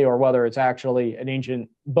anomaly or whether it's actually an ancient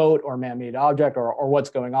boat or man-made object or what's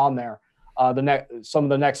going on there. Some of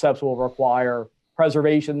the next steps will require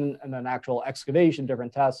preservation and then actual excavation,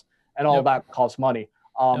 different tests, and all that costs money.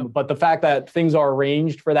 But the fact that things are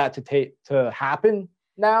arranged for that to happen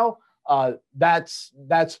now, that's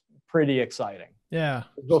pretty exciting. Yeah.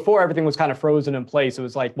 Before everything was kind of frozen in place. It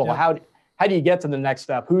was like, well, how do you get to the next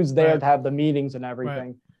step? Who's there to have the meetings and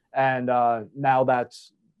everything? And now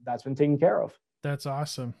that's been taken care of. That's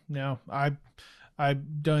awesome. Now I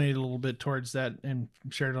donated a little bit towards that and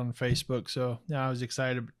shared it on Facebook. So now I was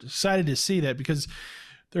excited to see that, because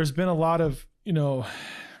there's been a lot of,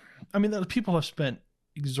 I mean, people have spent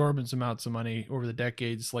exorbitant amounts of money over the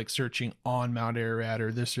decades, like searching on Mount Ararat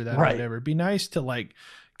or this or that, or whatever. It'd be nice to like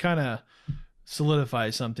kind of solidify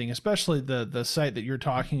something, especially the site that you're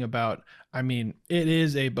talking about. I mean, it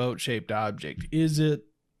is a boat shaped object. Is it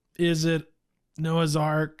Noah's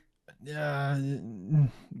Ark?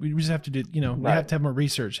 We just have to do, we have to have more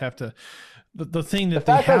research, the thing that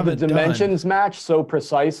the fact that the dimensions match so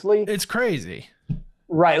precisely, it's crazy.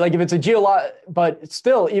 Right. Like if it's a but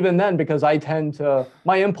still, even then, because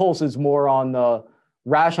my impulse is more on the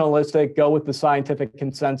rationalistic, go with the scientific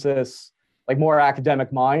consensus, like more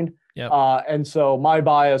academic mind. Yep. And so my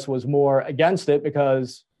bias was more against it,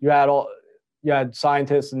 because you had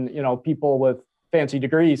scientists and, people with fancy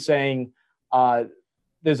degrees saying,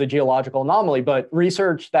 there's a geological anomaly, but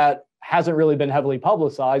research that hasn't really been heavily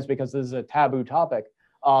publicized because this is a taboo topic,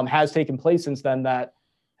 has taken place since then that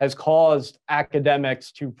has caused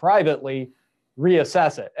academics to privately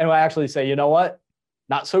reassess it. And I actually say, you know what,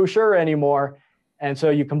 not so sure anymore. And so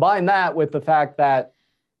you combine that with the fact that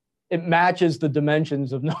it matches the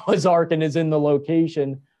dimensions of Noah's Ark and is in the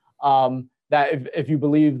location, that if you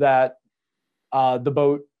believe that the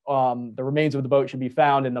boat, the remains of the boat should be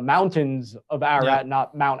found in the mountains of Ararat,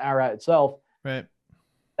 not Mount Ararat itself. Right.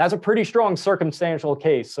 That's a pretty strong circumstantial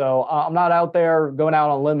case. So I'm not out there going out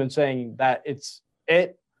on a limb and saying that it's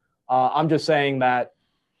it. I'm just saying that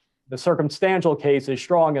the circumstantial case is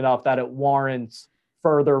strong enough that it warrants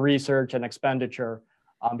further research and expenditure.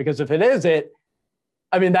 Because if it is it,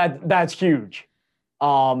 I mean, that's huge.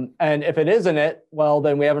 And if it isn't it, well,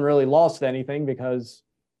 then we haven't really lost anything, because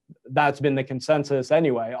that's been the consensus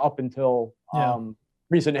anyway, up until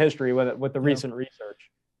recent history with the recent research.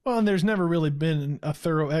 Well, and there's never really been a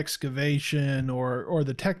thorough excavation, or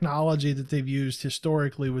the technology that they've used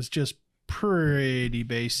historically was just pretty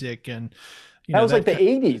basic. And that was like the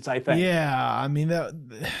 80s, I think. Yeah, I mean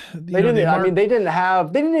they didn't even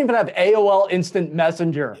have AOL Instant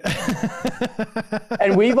Messenger,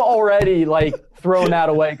 and we've already like thrown that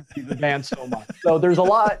away because we've advanced so much. So there's a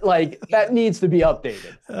lot like that needs to be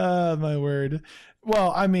updated. My word.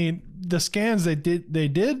 Well, I mean, the scans they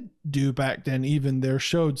did do back then, even there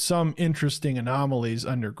showed some interesting anomalies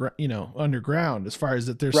underground, as far as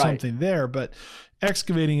that there's something there, but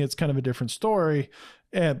excavating it's kind of a different story.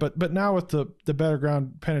 But now with the better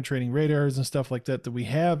ground penetrating radars and stuff like that we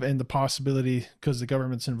have, and the possibility, because the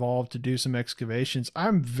government's involved, to do some excavations,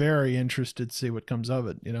 I'm very interested to see what comes of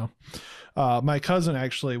it. My cousin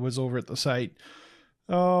actually was over at the site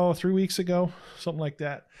 3 weeks ago, something like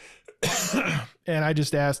that. And I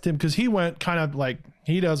just asked him, because he went kind of like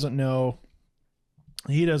he doesn't know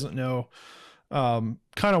kind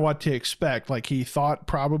of what to expect. Like he thought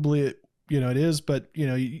probably it is, but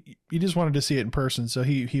you just wanted to see it in person. So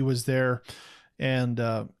he was there, and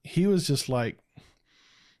he was just like,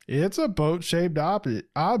 it's a boat shaped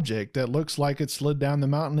object that looks like it slid down the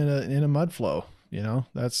mountain in a mud flow.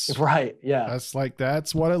 That's right. Yeah.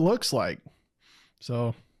 That's what it looks like.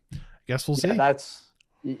 So I guess we'll see.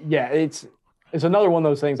 It's another one of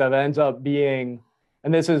those things that ends up being,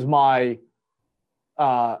 and this is my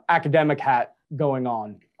academic hat going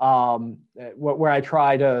on, where I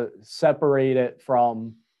try to separate it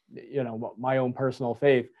from, my own personal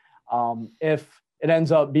faith. If it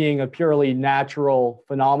ends up being a purely natural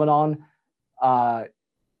phenomenon,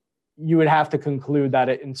 you would have to conclude that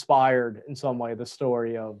it inspired in some way the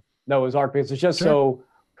story of Noah's Ark, because it's just so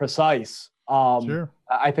precise.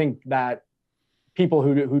 I think that people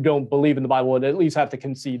who don't believe in the Bible would at least have to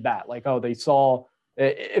concede that, like, they saw,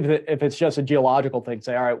 if it's just a geological thing,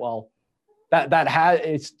 say, all right, well,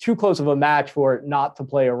 it's too close of a match for it not to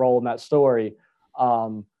play a role in that story.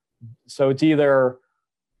 So it's either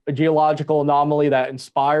a geological anomaly that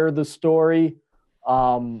inspired the story,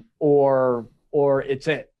 or it's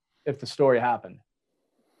it, if the story happened.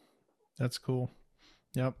 That's cool.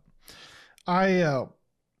 Yep. Well,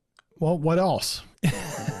 what else?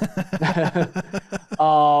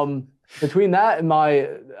 Between that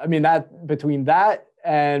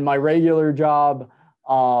and my regular job,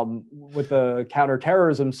 with the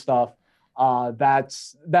counterterrorism stuff,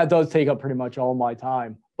 that does take up pretty much all my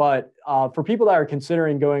time. But for people that are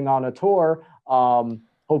considering going on a tour,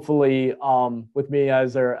 hopefully with me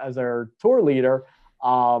as their tour leader,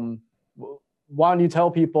 why don't you tell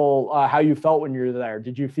people how you felt when you were there?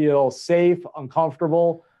 Did you feel safe,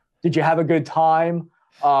 uncomfortable? Did you have a good time?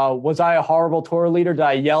 Was I a horrible tour leader? Did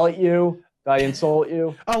I yell at you? Did I insult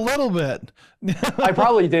you? A little bit. I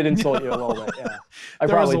probably did insult you a little bit. Yeah, I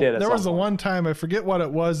probably did. There was a one time, I forget what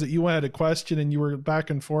it was, that you had a question and you were back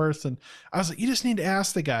and forth, and I was like, you just need to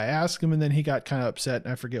ask the guy, ask him, and then he got kind of upset,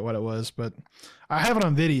 and I forget what it was, but I have it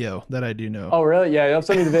on video that I do know. Oh, really? Yeah, you have to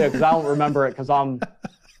send me the video because I don't remember it because I'm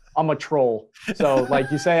a troll. So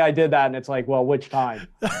like you say I did that and it's like, well, which time?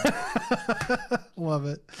 Love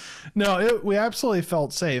it. No, we absolutely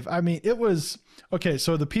felt safe. I mean, it was okay.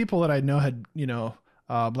 So the people that I know had,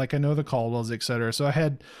 like I know the Caldwells, et cetera. So they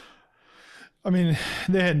hadn't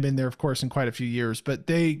been there, of course, in quite a few years, but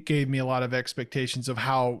they gave me a lot of expectations of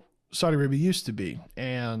how Saudi Arabia used to be.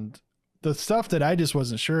 And the stuff that I just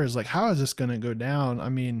wasn't sure is like, how is this going to go down? I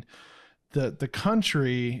mean, the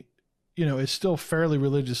country, is still fairly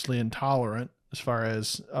religiously intolerant as far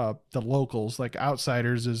as the locals, like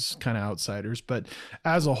outsiders is kind of outsiders, but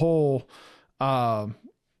as a whole, how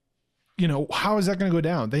is that going to go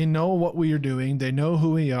down? They know what we are doing. They know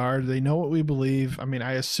who we are. They know what we believe. I mean,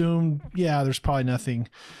 I assume, there's probably nothing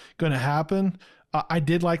going to happen. I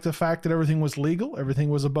did like the fact that everything was legal. Everything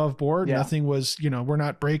was above board. Yeah. Nothing was, we're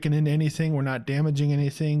not breaking into anything. We're not damaging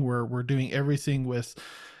anything. We're doing everything with,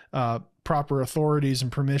 proper authorities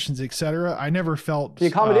and permissions, et cetera. I never felt the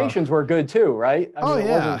accommodations were good too, right? I mean,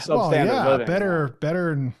 it wasn't substandard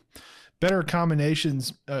living. Better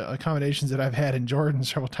accommodations that I've had in Jordan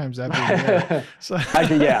several times I've been there. So,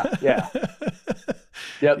 actually, yeah.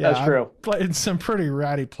 Yep, that's true. I've played in some pretty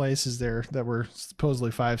ratty places there that were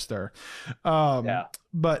supposedly 5-star.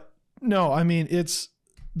 But no, I mean, it's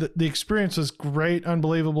the experience was great,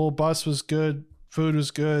 unbelievable. Bus was good, food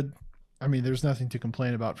was good. I mean, there's nothing to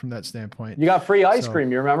complain about from that standpoint. You got free ice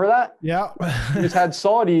cream. You remember that? Yeah. We just had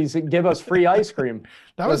Saudis give us free ice cream.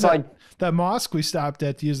 That was like that mosque we stopped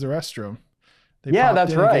at to use the restroom.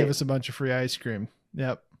 That's right. They gave us a bunch of free ice cream.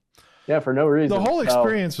 Yep. Yeah, for no reason. The whole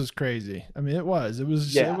experience was crazy. I mean, it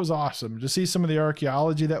was awesome to see some of the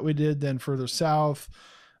archaeology that we did then further south.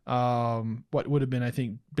 What would have been, I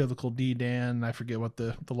think, biblical D-Dan. I forget what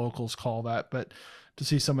the locals call that, but to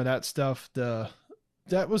see some of that stuff,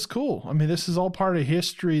 that was cool. I mean, this is all part of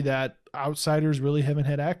history that outsiders really haven't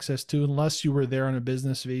had access to unless you were there on a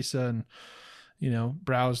business visa and,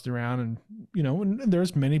 browsed around and, and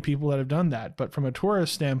there's many people that have done that. But from a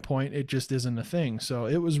tourist standpoint, it just isn't a thing. So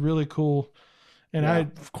it was really cool. And I,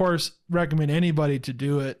 of course, recommend anybody to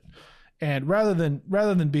do it. And rather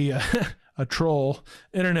than be a troll,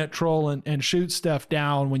 internet troll and shoot stuff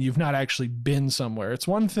down when you've not actually been somewhere. It's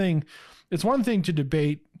one thing to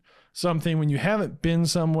debate something when you haven't been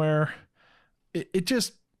somewhere. It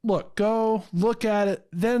just go look at it,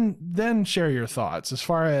 then share your thoughts as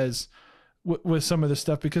far as with some of this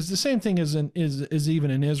stuff, because the same thing is even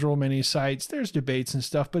in Israel, many sites, there's debates and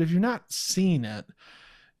stuff, but if you're not seeing it,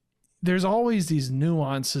 there's always these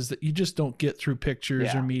nuances that you just don't get through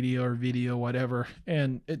pictures or media or video, whatever.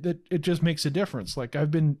 And it just makes a difference. Like I've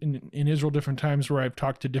been in Israel different times where I've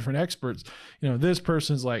talked to different experts, this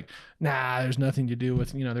person's like, nah, there's nothing to do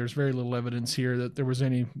with, there's very little evidence here that there was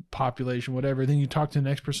any population, whatever. Then you talk to the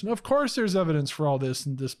next person. Of course there's evidence for all this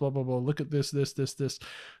and this, blah, blah, blah. Look at this.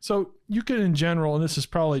 So you can, in general, and this is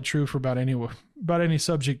probably true for about any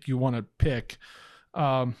subject you want to pick.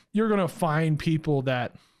 You're going to find people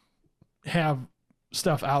that have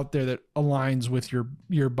stuff out there that aligns with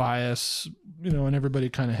your bias, and everybody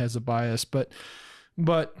kind of has a bias, but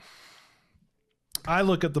I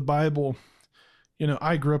look at the Bible,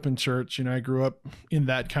 I grew up in church, I grew up in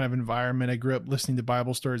that kind of environment. I grew up listening to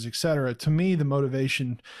Bible stories, etc. To me, the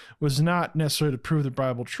motivation was not necessarily to prove the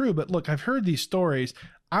Bible true, but look, I've heard these stories.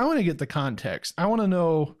 I want to get the context. I want to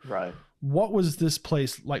know, right, what was this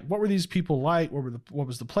place like? What were these people like? What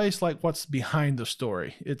was the place like? What's behind the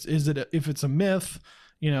story? If it's a myth,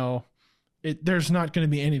 there's not going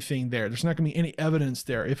to be anything there. There's not going to be any evidence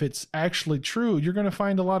there. If it's actually true, you're going to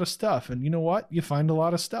find a lot of stuff. And you know what? You find a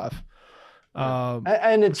lot of stuff.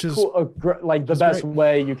 And it's cool, like the best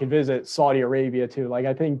way you can visit Saudi Arabia too. Like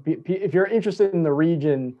I think if you're interested in the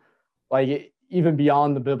region, like even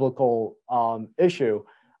beyond the biblical issue,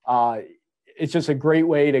 it's just a great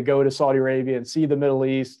way to go to Saudi Arabia and see the Middle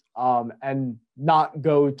East, and not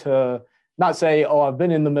say, oh, I've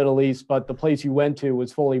been in the Middle East, but the place you went to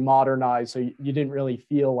was fully modernized. So you didn't really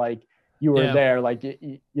feel like you were there. Like, if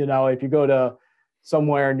you go to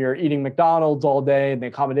somewhere and you're eating McDonald's all day and the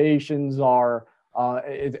accommodations are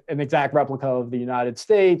an exact replica of the United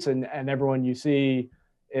States, and everyone you see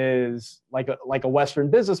is like a Western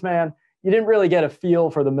businessman, you didn't really get a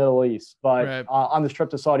feel for the Middle East. But Right. On this trip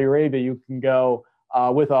to Saudi Arabia, you can go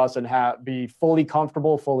with us and be fully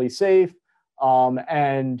comfortable, fully safe,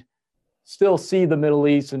 and still see the Middle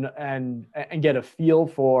East and get a feel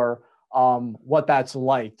for what that's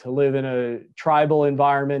like to live in a tribal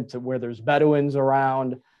environment where there's Bedouins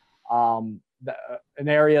around, an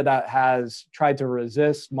area that has tried to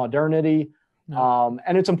resist modernity. Yeah.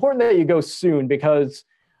 And it's important that you go soon because,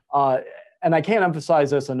 and I can't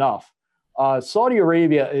emphasize this enough, Saudi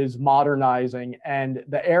Arabia is modernizing, and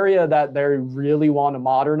the area that they really want to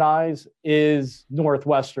modernize is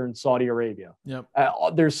northwestern Saudi Arabia. Yep.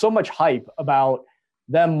 There's so much hype about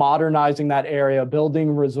them modernizing that area,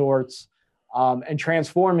 building resorts, and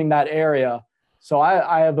transforming that area. So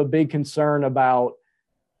I have a big concern about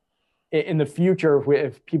in the future,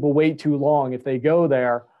 if people wait too long, if they go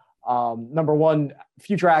there, number one,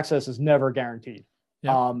 future access is never guaranteed.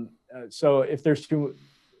 Yep. So if there's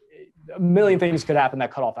a million things could happen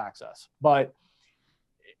that cut off access. But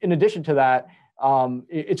in addition to that,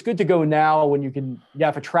 it's good to go now when you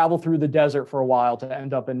have to travel through the desert for a while to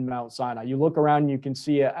end up in Mount Sinai. You look around and you can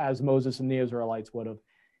see it as Moses and the Israelites would have.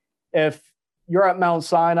 If you're at Mount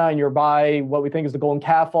Sinai and you're by what we think is the golden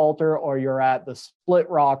calf altar, or you're at the split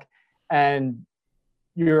rock and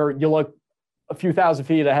you look a few thousand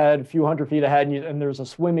feet ahead, a few hundred feet ahead, and there's a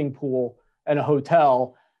swimming pool and a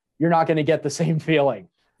hotel, you're not going to get the same feeling.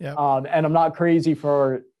 Yep. And I'm not crazy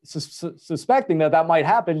for suspecting that might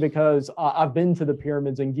happen because I've been to the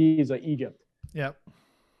pyramids in Giza, Egypt. Yep.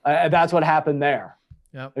 That's what happened there.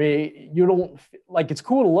 Yep. I mean, you don't it's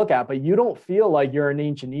cool to look at, but you don't feel like you're in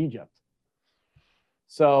ancient Egypt.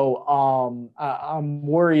 So I'm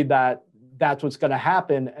worried that that's what's going to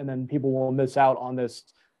happen, and then people will miss out on this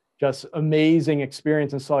just amazing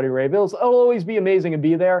experience in Saudi Arabia. It'll always be amazing to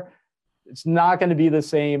be there. It's not going to be the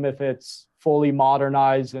same if it's fully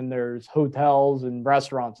modernized and there's hotels and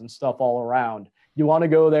restaurants and stuff all around. You want to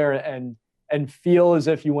go there and feel as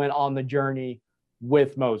if you went on the journey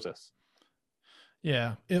with Moses.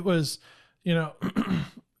 Yeah, it was,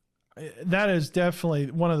 that is definitely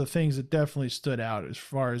one of the things that definitely stood out as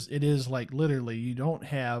far as it is like literally you don't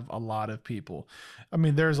have a lot of people. I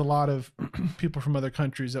mean, there's a lot of people from other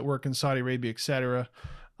countries that work in Saudi Arabia, et cetera.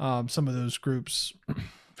 Some of those groups,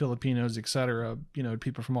 Filipinos, et cetera,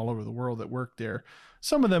 people from all over the world that work there.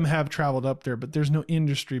 Some of them have traveled up there, but there's no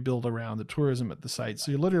industry built around the tourism at the site.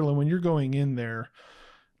 So you literally, when you're going in there,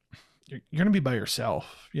 you're going to be by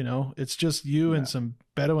yourself, it's just you and some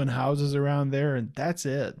Bedouin houses around there. And that's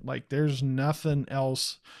it. Like there's nothing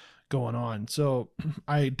else going on. So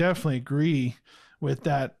I definitely agree with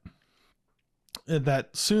that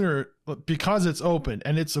sooner, because it's open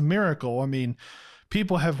and it's a miracle. I mean,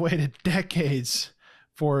 people have waited decades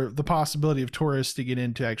for the possibility of tourists to get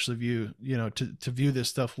in to actually view, to view this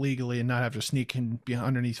stuff legally and not have to sneak in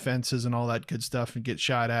underneath fences and all that good stuff and get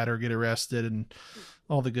shot at or get arrested and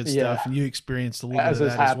all the good stuff. And you experienced a little bit of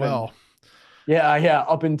that as well. Yeah.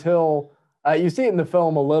 Up until you see it in the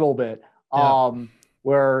film a little bit,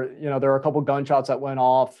 where, there were a couple gunshots that went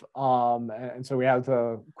off. And so we had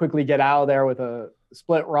to quickly get out of there with a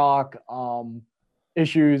split rock,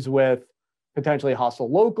 issues with potentially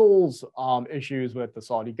hostile locals, issues with the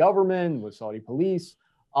Saudi government, with Saudi police.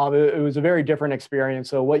 It was a very different experience.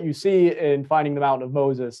 So what you see in Finding the Mountain of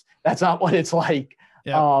Moses, that's not what it's like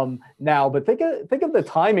now. But think of the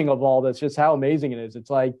timing of all this, just how amazing it is. It's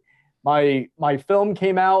like my film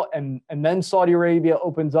came out and then Saudi Arabia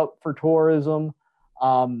opens up for tourism,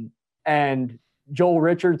 and Joel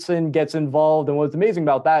Richardson gets involved. And what's amazing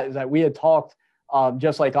about that is that we had talked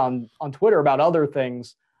just like on Twitter about other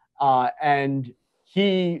things. And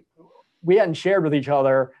we hadn't shared with each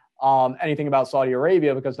other anything about Saudi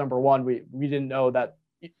Arabia because number one, we didn't know that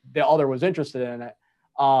the other was interested in it.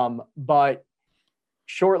 But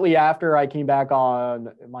shortly after I came back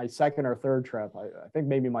on my second or third trip, I think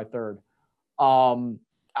maybe my third, I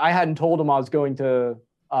hadn't told him I was going to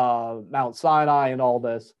Mount Sinai and all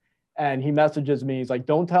this. And he messages me, he's like,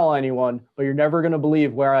 don't tell anyone, but you're never going to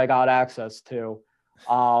believe where I got access to.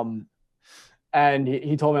 And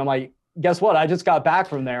he told me, I'm like, guess what? I just got back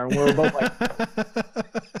from there. And we were both like,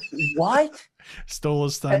 what? Stole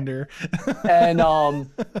his thunder. And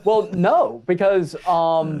well, no, because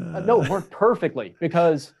no, it worked perfectly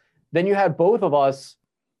because then you had both of us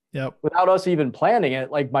without us even planning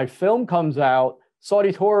it. Like my film comes out,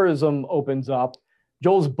 Saudi tourism opens up,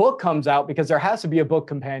 Joel's book comes out because there has to be a book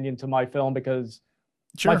companion to my film because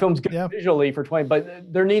Sure. My film's good visually for 20,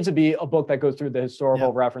 but there needs to be a book that goes through the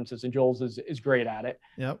historical references, and Joel's is great at it.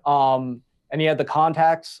 Yep. And he had the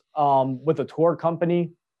contacts with a tour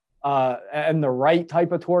company and the right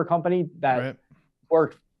type of tour company that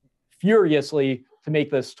worked furiously to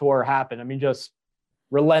make this tour happen. I mean, just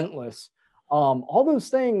relentless. All those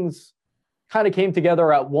things kind of came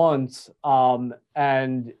together at once.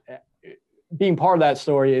 And being part of that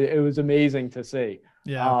story, it was amazing to see.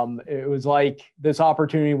 Yeah. It was like this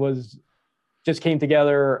opportunity just came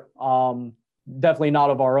together. Definitely not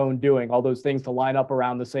of our own doing, all those things to line up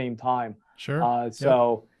around the same time. Sure.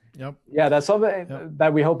 Yeah, that's something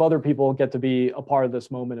that we hope other people get to be a part of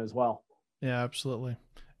this moment as well. Yeah, absolutely.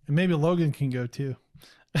 And maybe Logan can go too.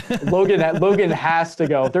 Logan has to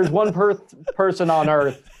go. If there's one person on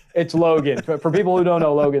earth, it's Logan. For people who don't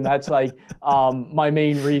know Logan, that's like my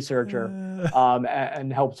main researcher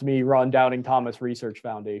and helps me run Doubting Thomas Research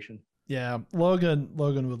Foundation. Yeah, Logan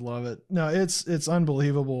would love it. No, it's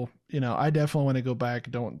unbelievable. You know, I definitely want to go back.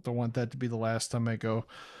 Don't want that to be the last time I go.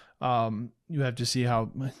 You have to see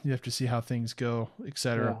how things go, et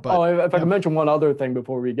cetera. Yeah. But if I can mention one other thing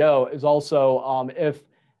before we go, is also if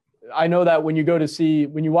I know that when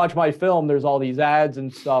you watch my film, there's all these ads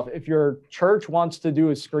and stuff. If your church wants to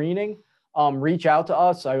do a screening, reach out to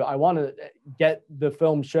us. I want to get the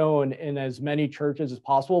film shown in as many churches as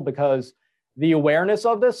possible, because the awareness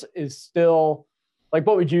of this is still, like,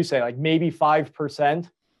 what would you say? Like maybe 5%,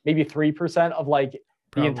 maybe 3% of like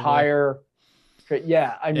the entire.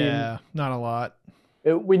 Yeah. I mean, not a lot.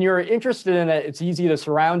 When you're interested in it, it's easy to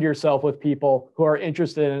surround yourself with people who are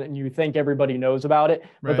interested in it, and you think everybody knows about it.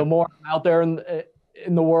 But the more I'm out there in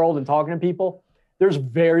the world and talking to people, there's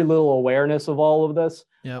very little awareness of all of this.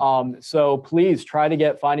 Yep. So please try to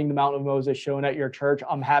get Finding the Mountain of Moses shown at your church.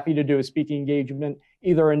 I'm happy to do a speaking engagement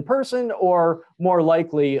either in person, or more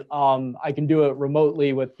likely, I can do it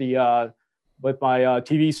remotely with my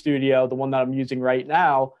TV studio, the one that I'm using right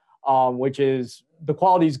now, which is, the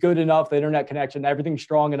quality is good enough, the internet connection, everything's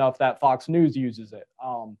strong enough that Fox News uses it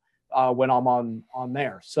when I'm on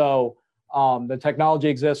there. So the technology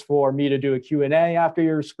exists for me to do a Q&A after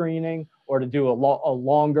your screening, or to do a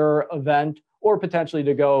longer event, or potentially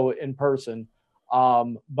to go in person.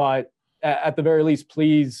 But at the very least,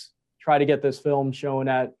 please try to get this film shown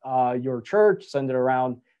at your church, send it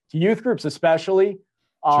around to youth groups especially,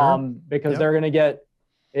 because they're going to get,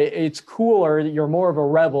 it's cooler. You're more of a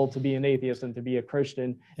rebel to be an atheist than to be a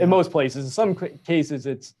Christian in most places. In some cases,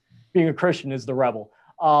 it's being a Christian is the rebel.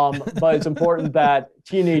 But it's important that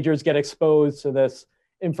teenagers get exposed to this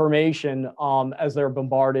information as they're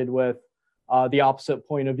bombarded with the opposite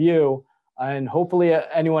point of view. And hopefully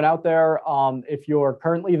anyone out there, if you're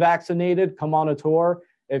currently vaccinated, come on a tour.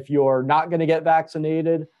 If you're not going to get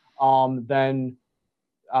vaccinated, then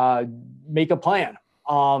make a plan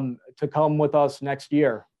to come with us next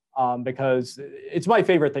year, because it's my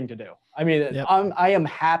favorite thing to do. I mean, I am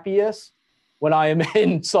happiest when I am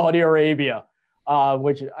in Saudi Arabia,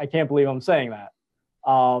 which I can't believe I'm saying that.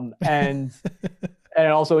 And it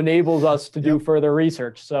also enables us to do further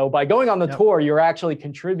research. So by going on the tour, you're actually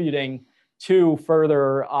contributing to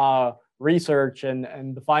further research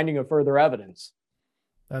and the finding of further evidence.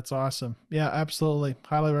 That's awesome. Yeah, absolutely.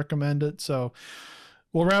 Highly recommend it. So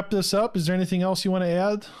we'll wrap this up. Is there anything else you want to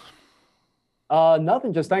add?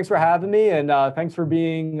 Nothing. Just thanks for having me, and thanks for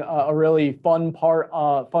being a really fun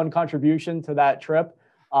contribution to that trip.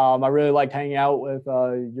 I really liked hanging out with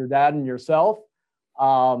your dad and yourself.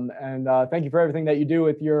 And thank you for everything that you do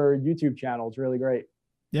with your YouTube channel. It's really great.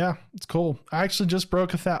 Yeah, it's cool. I actually just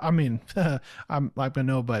broke 1,000. I mean, I'm like a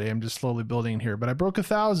nobody. I'm just slowly building here, but I broke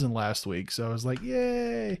 1,000 last week. So I was like,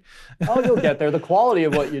 yay. Oh, you'll get there. The quality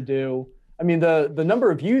of what you do. I mean, the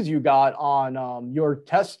number of views you got on your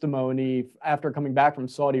testimony after coming back from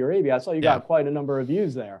Saudi Arabia, I saw you got quite a number of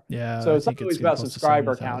views there. Yeah. So it's not always about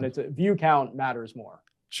subscriber count. It's a view count matters more.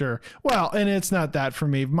 Sure. Well, and it's not that for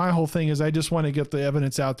me. My whole thing is I just want to get the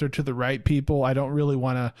evidence out there to the right people. I don't really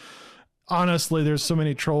want to, honestly, there's so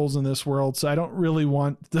many trolls in this world. So I don't really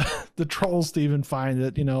want the trolls to even find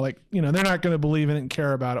it, they're not going to believe in it and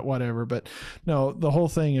care about it, whatever. But no, the whole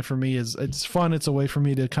thing for me is it's fun. It's a way for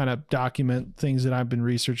me to kind of document things that I've been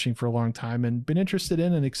researching for a long time and been interested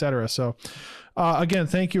in, and et cetera. So again,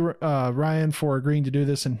 thank you, Ryan, for agreeing to do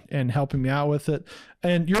this and helping me out with it.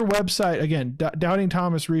 And your website, again, Doubting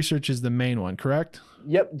Thomas Research is the main one, correct?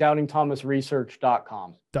 Yep.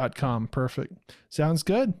 DoubtingThomasResearch.com. Perfect. Sounds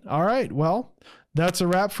good. All right. Well, that's a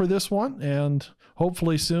wrap for this one. And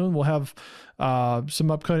hopefully soon we'll have some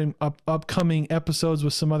upcoming episodes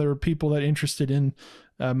with some other people that are interested in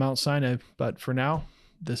Mount Sinai. But for now,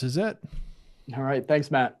 this is it. All right. Thanks,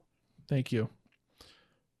 Matt. Thank you.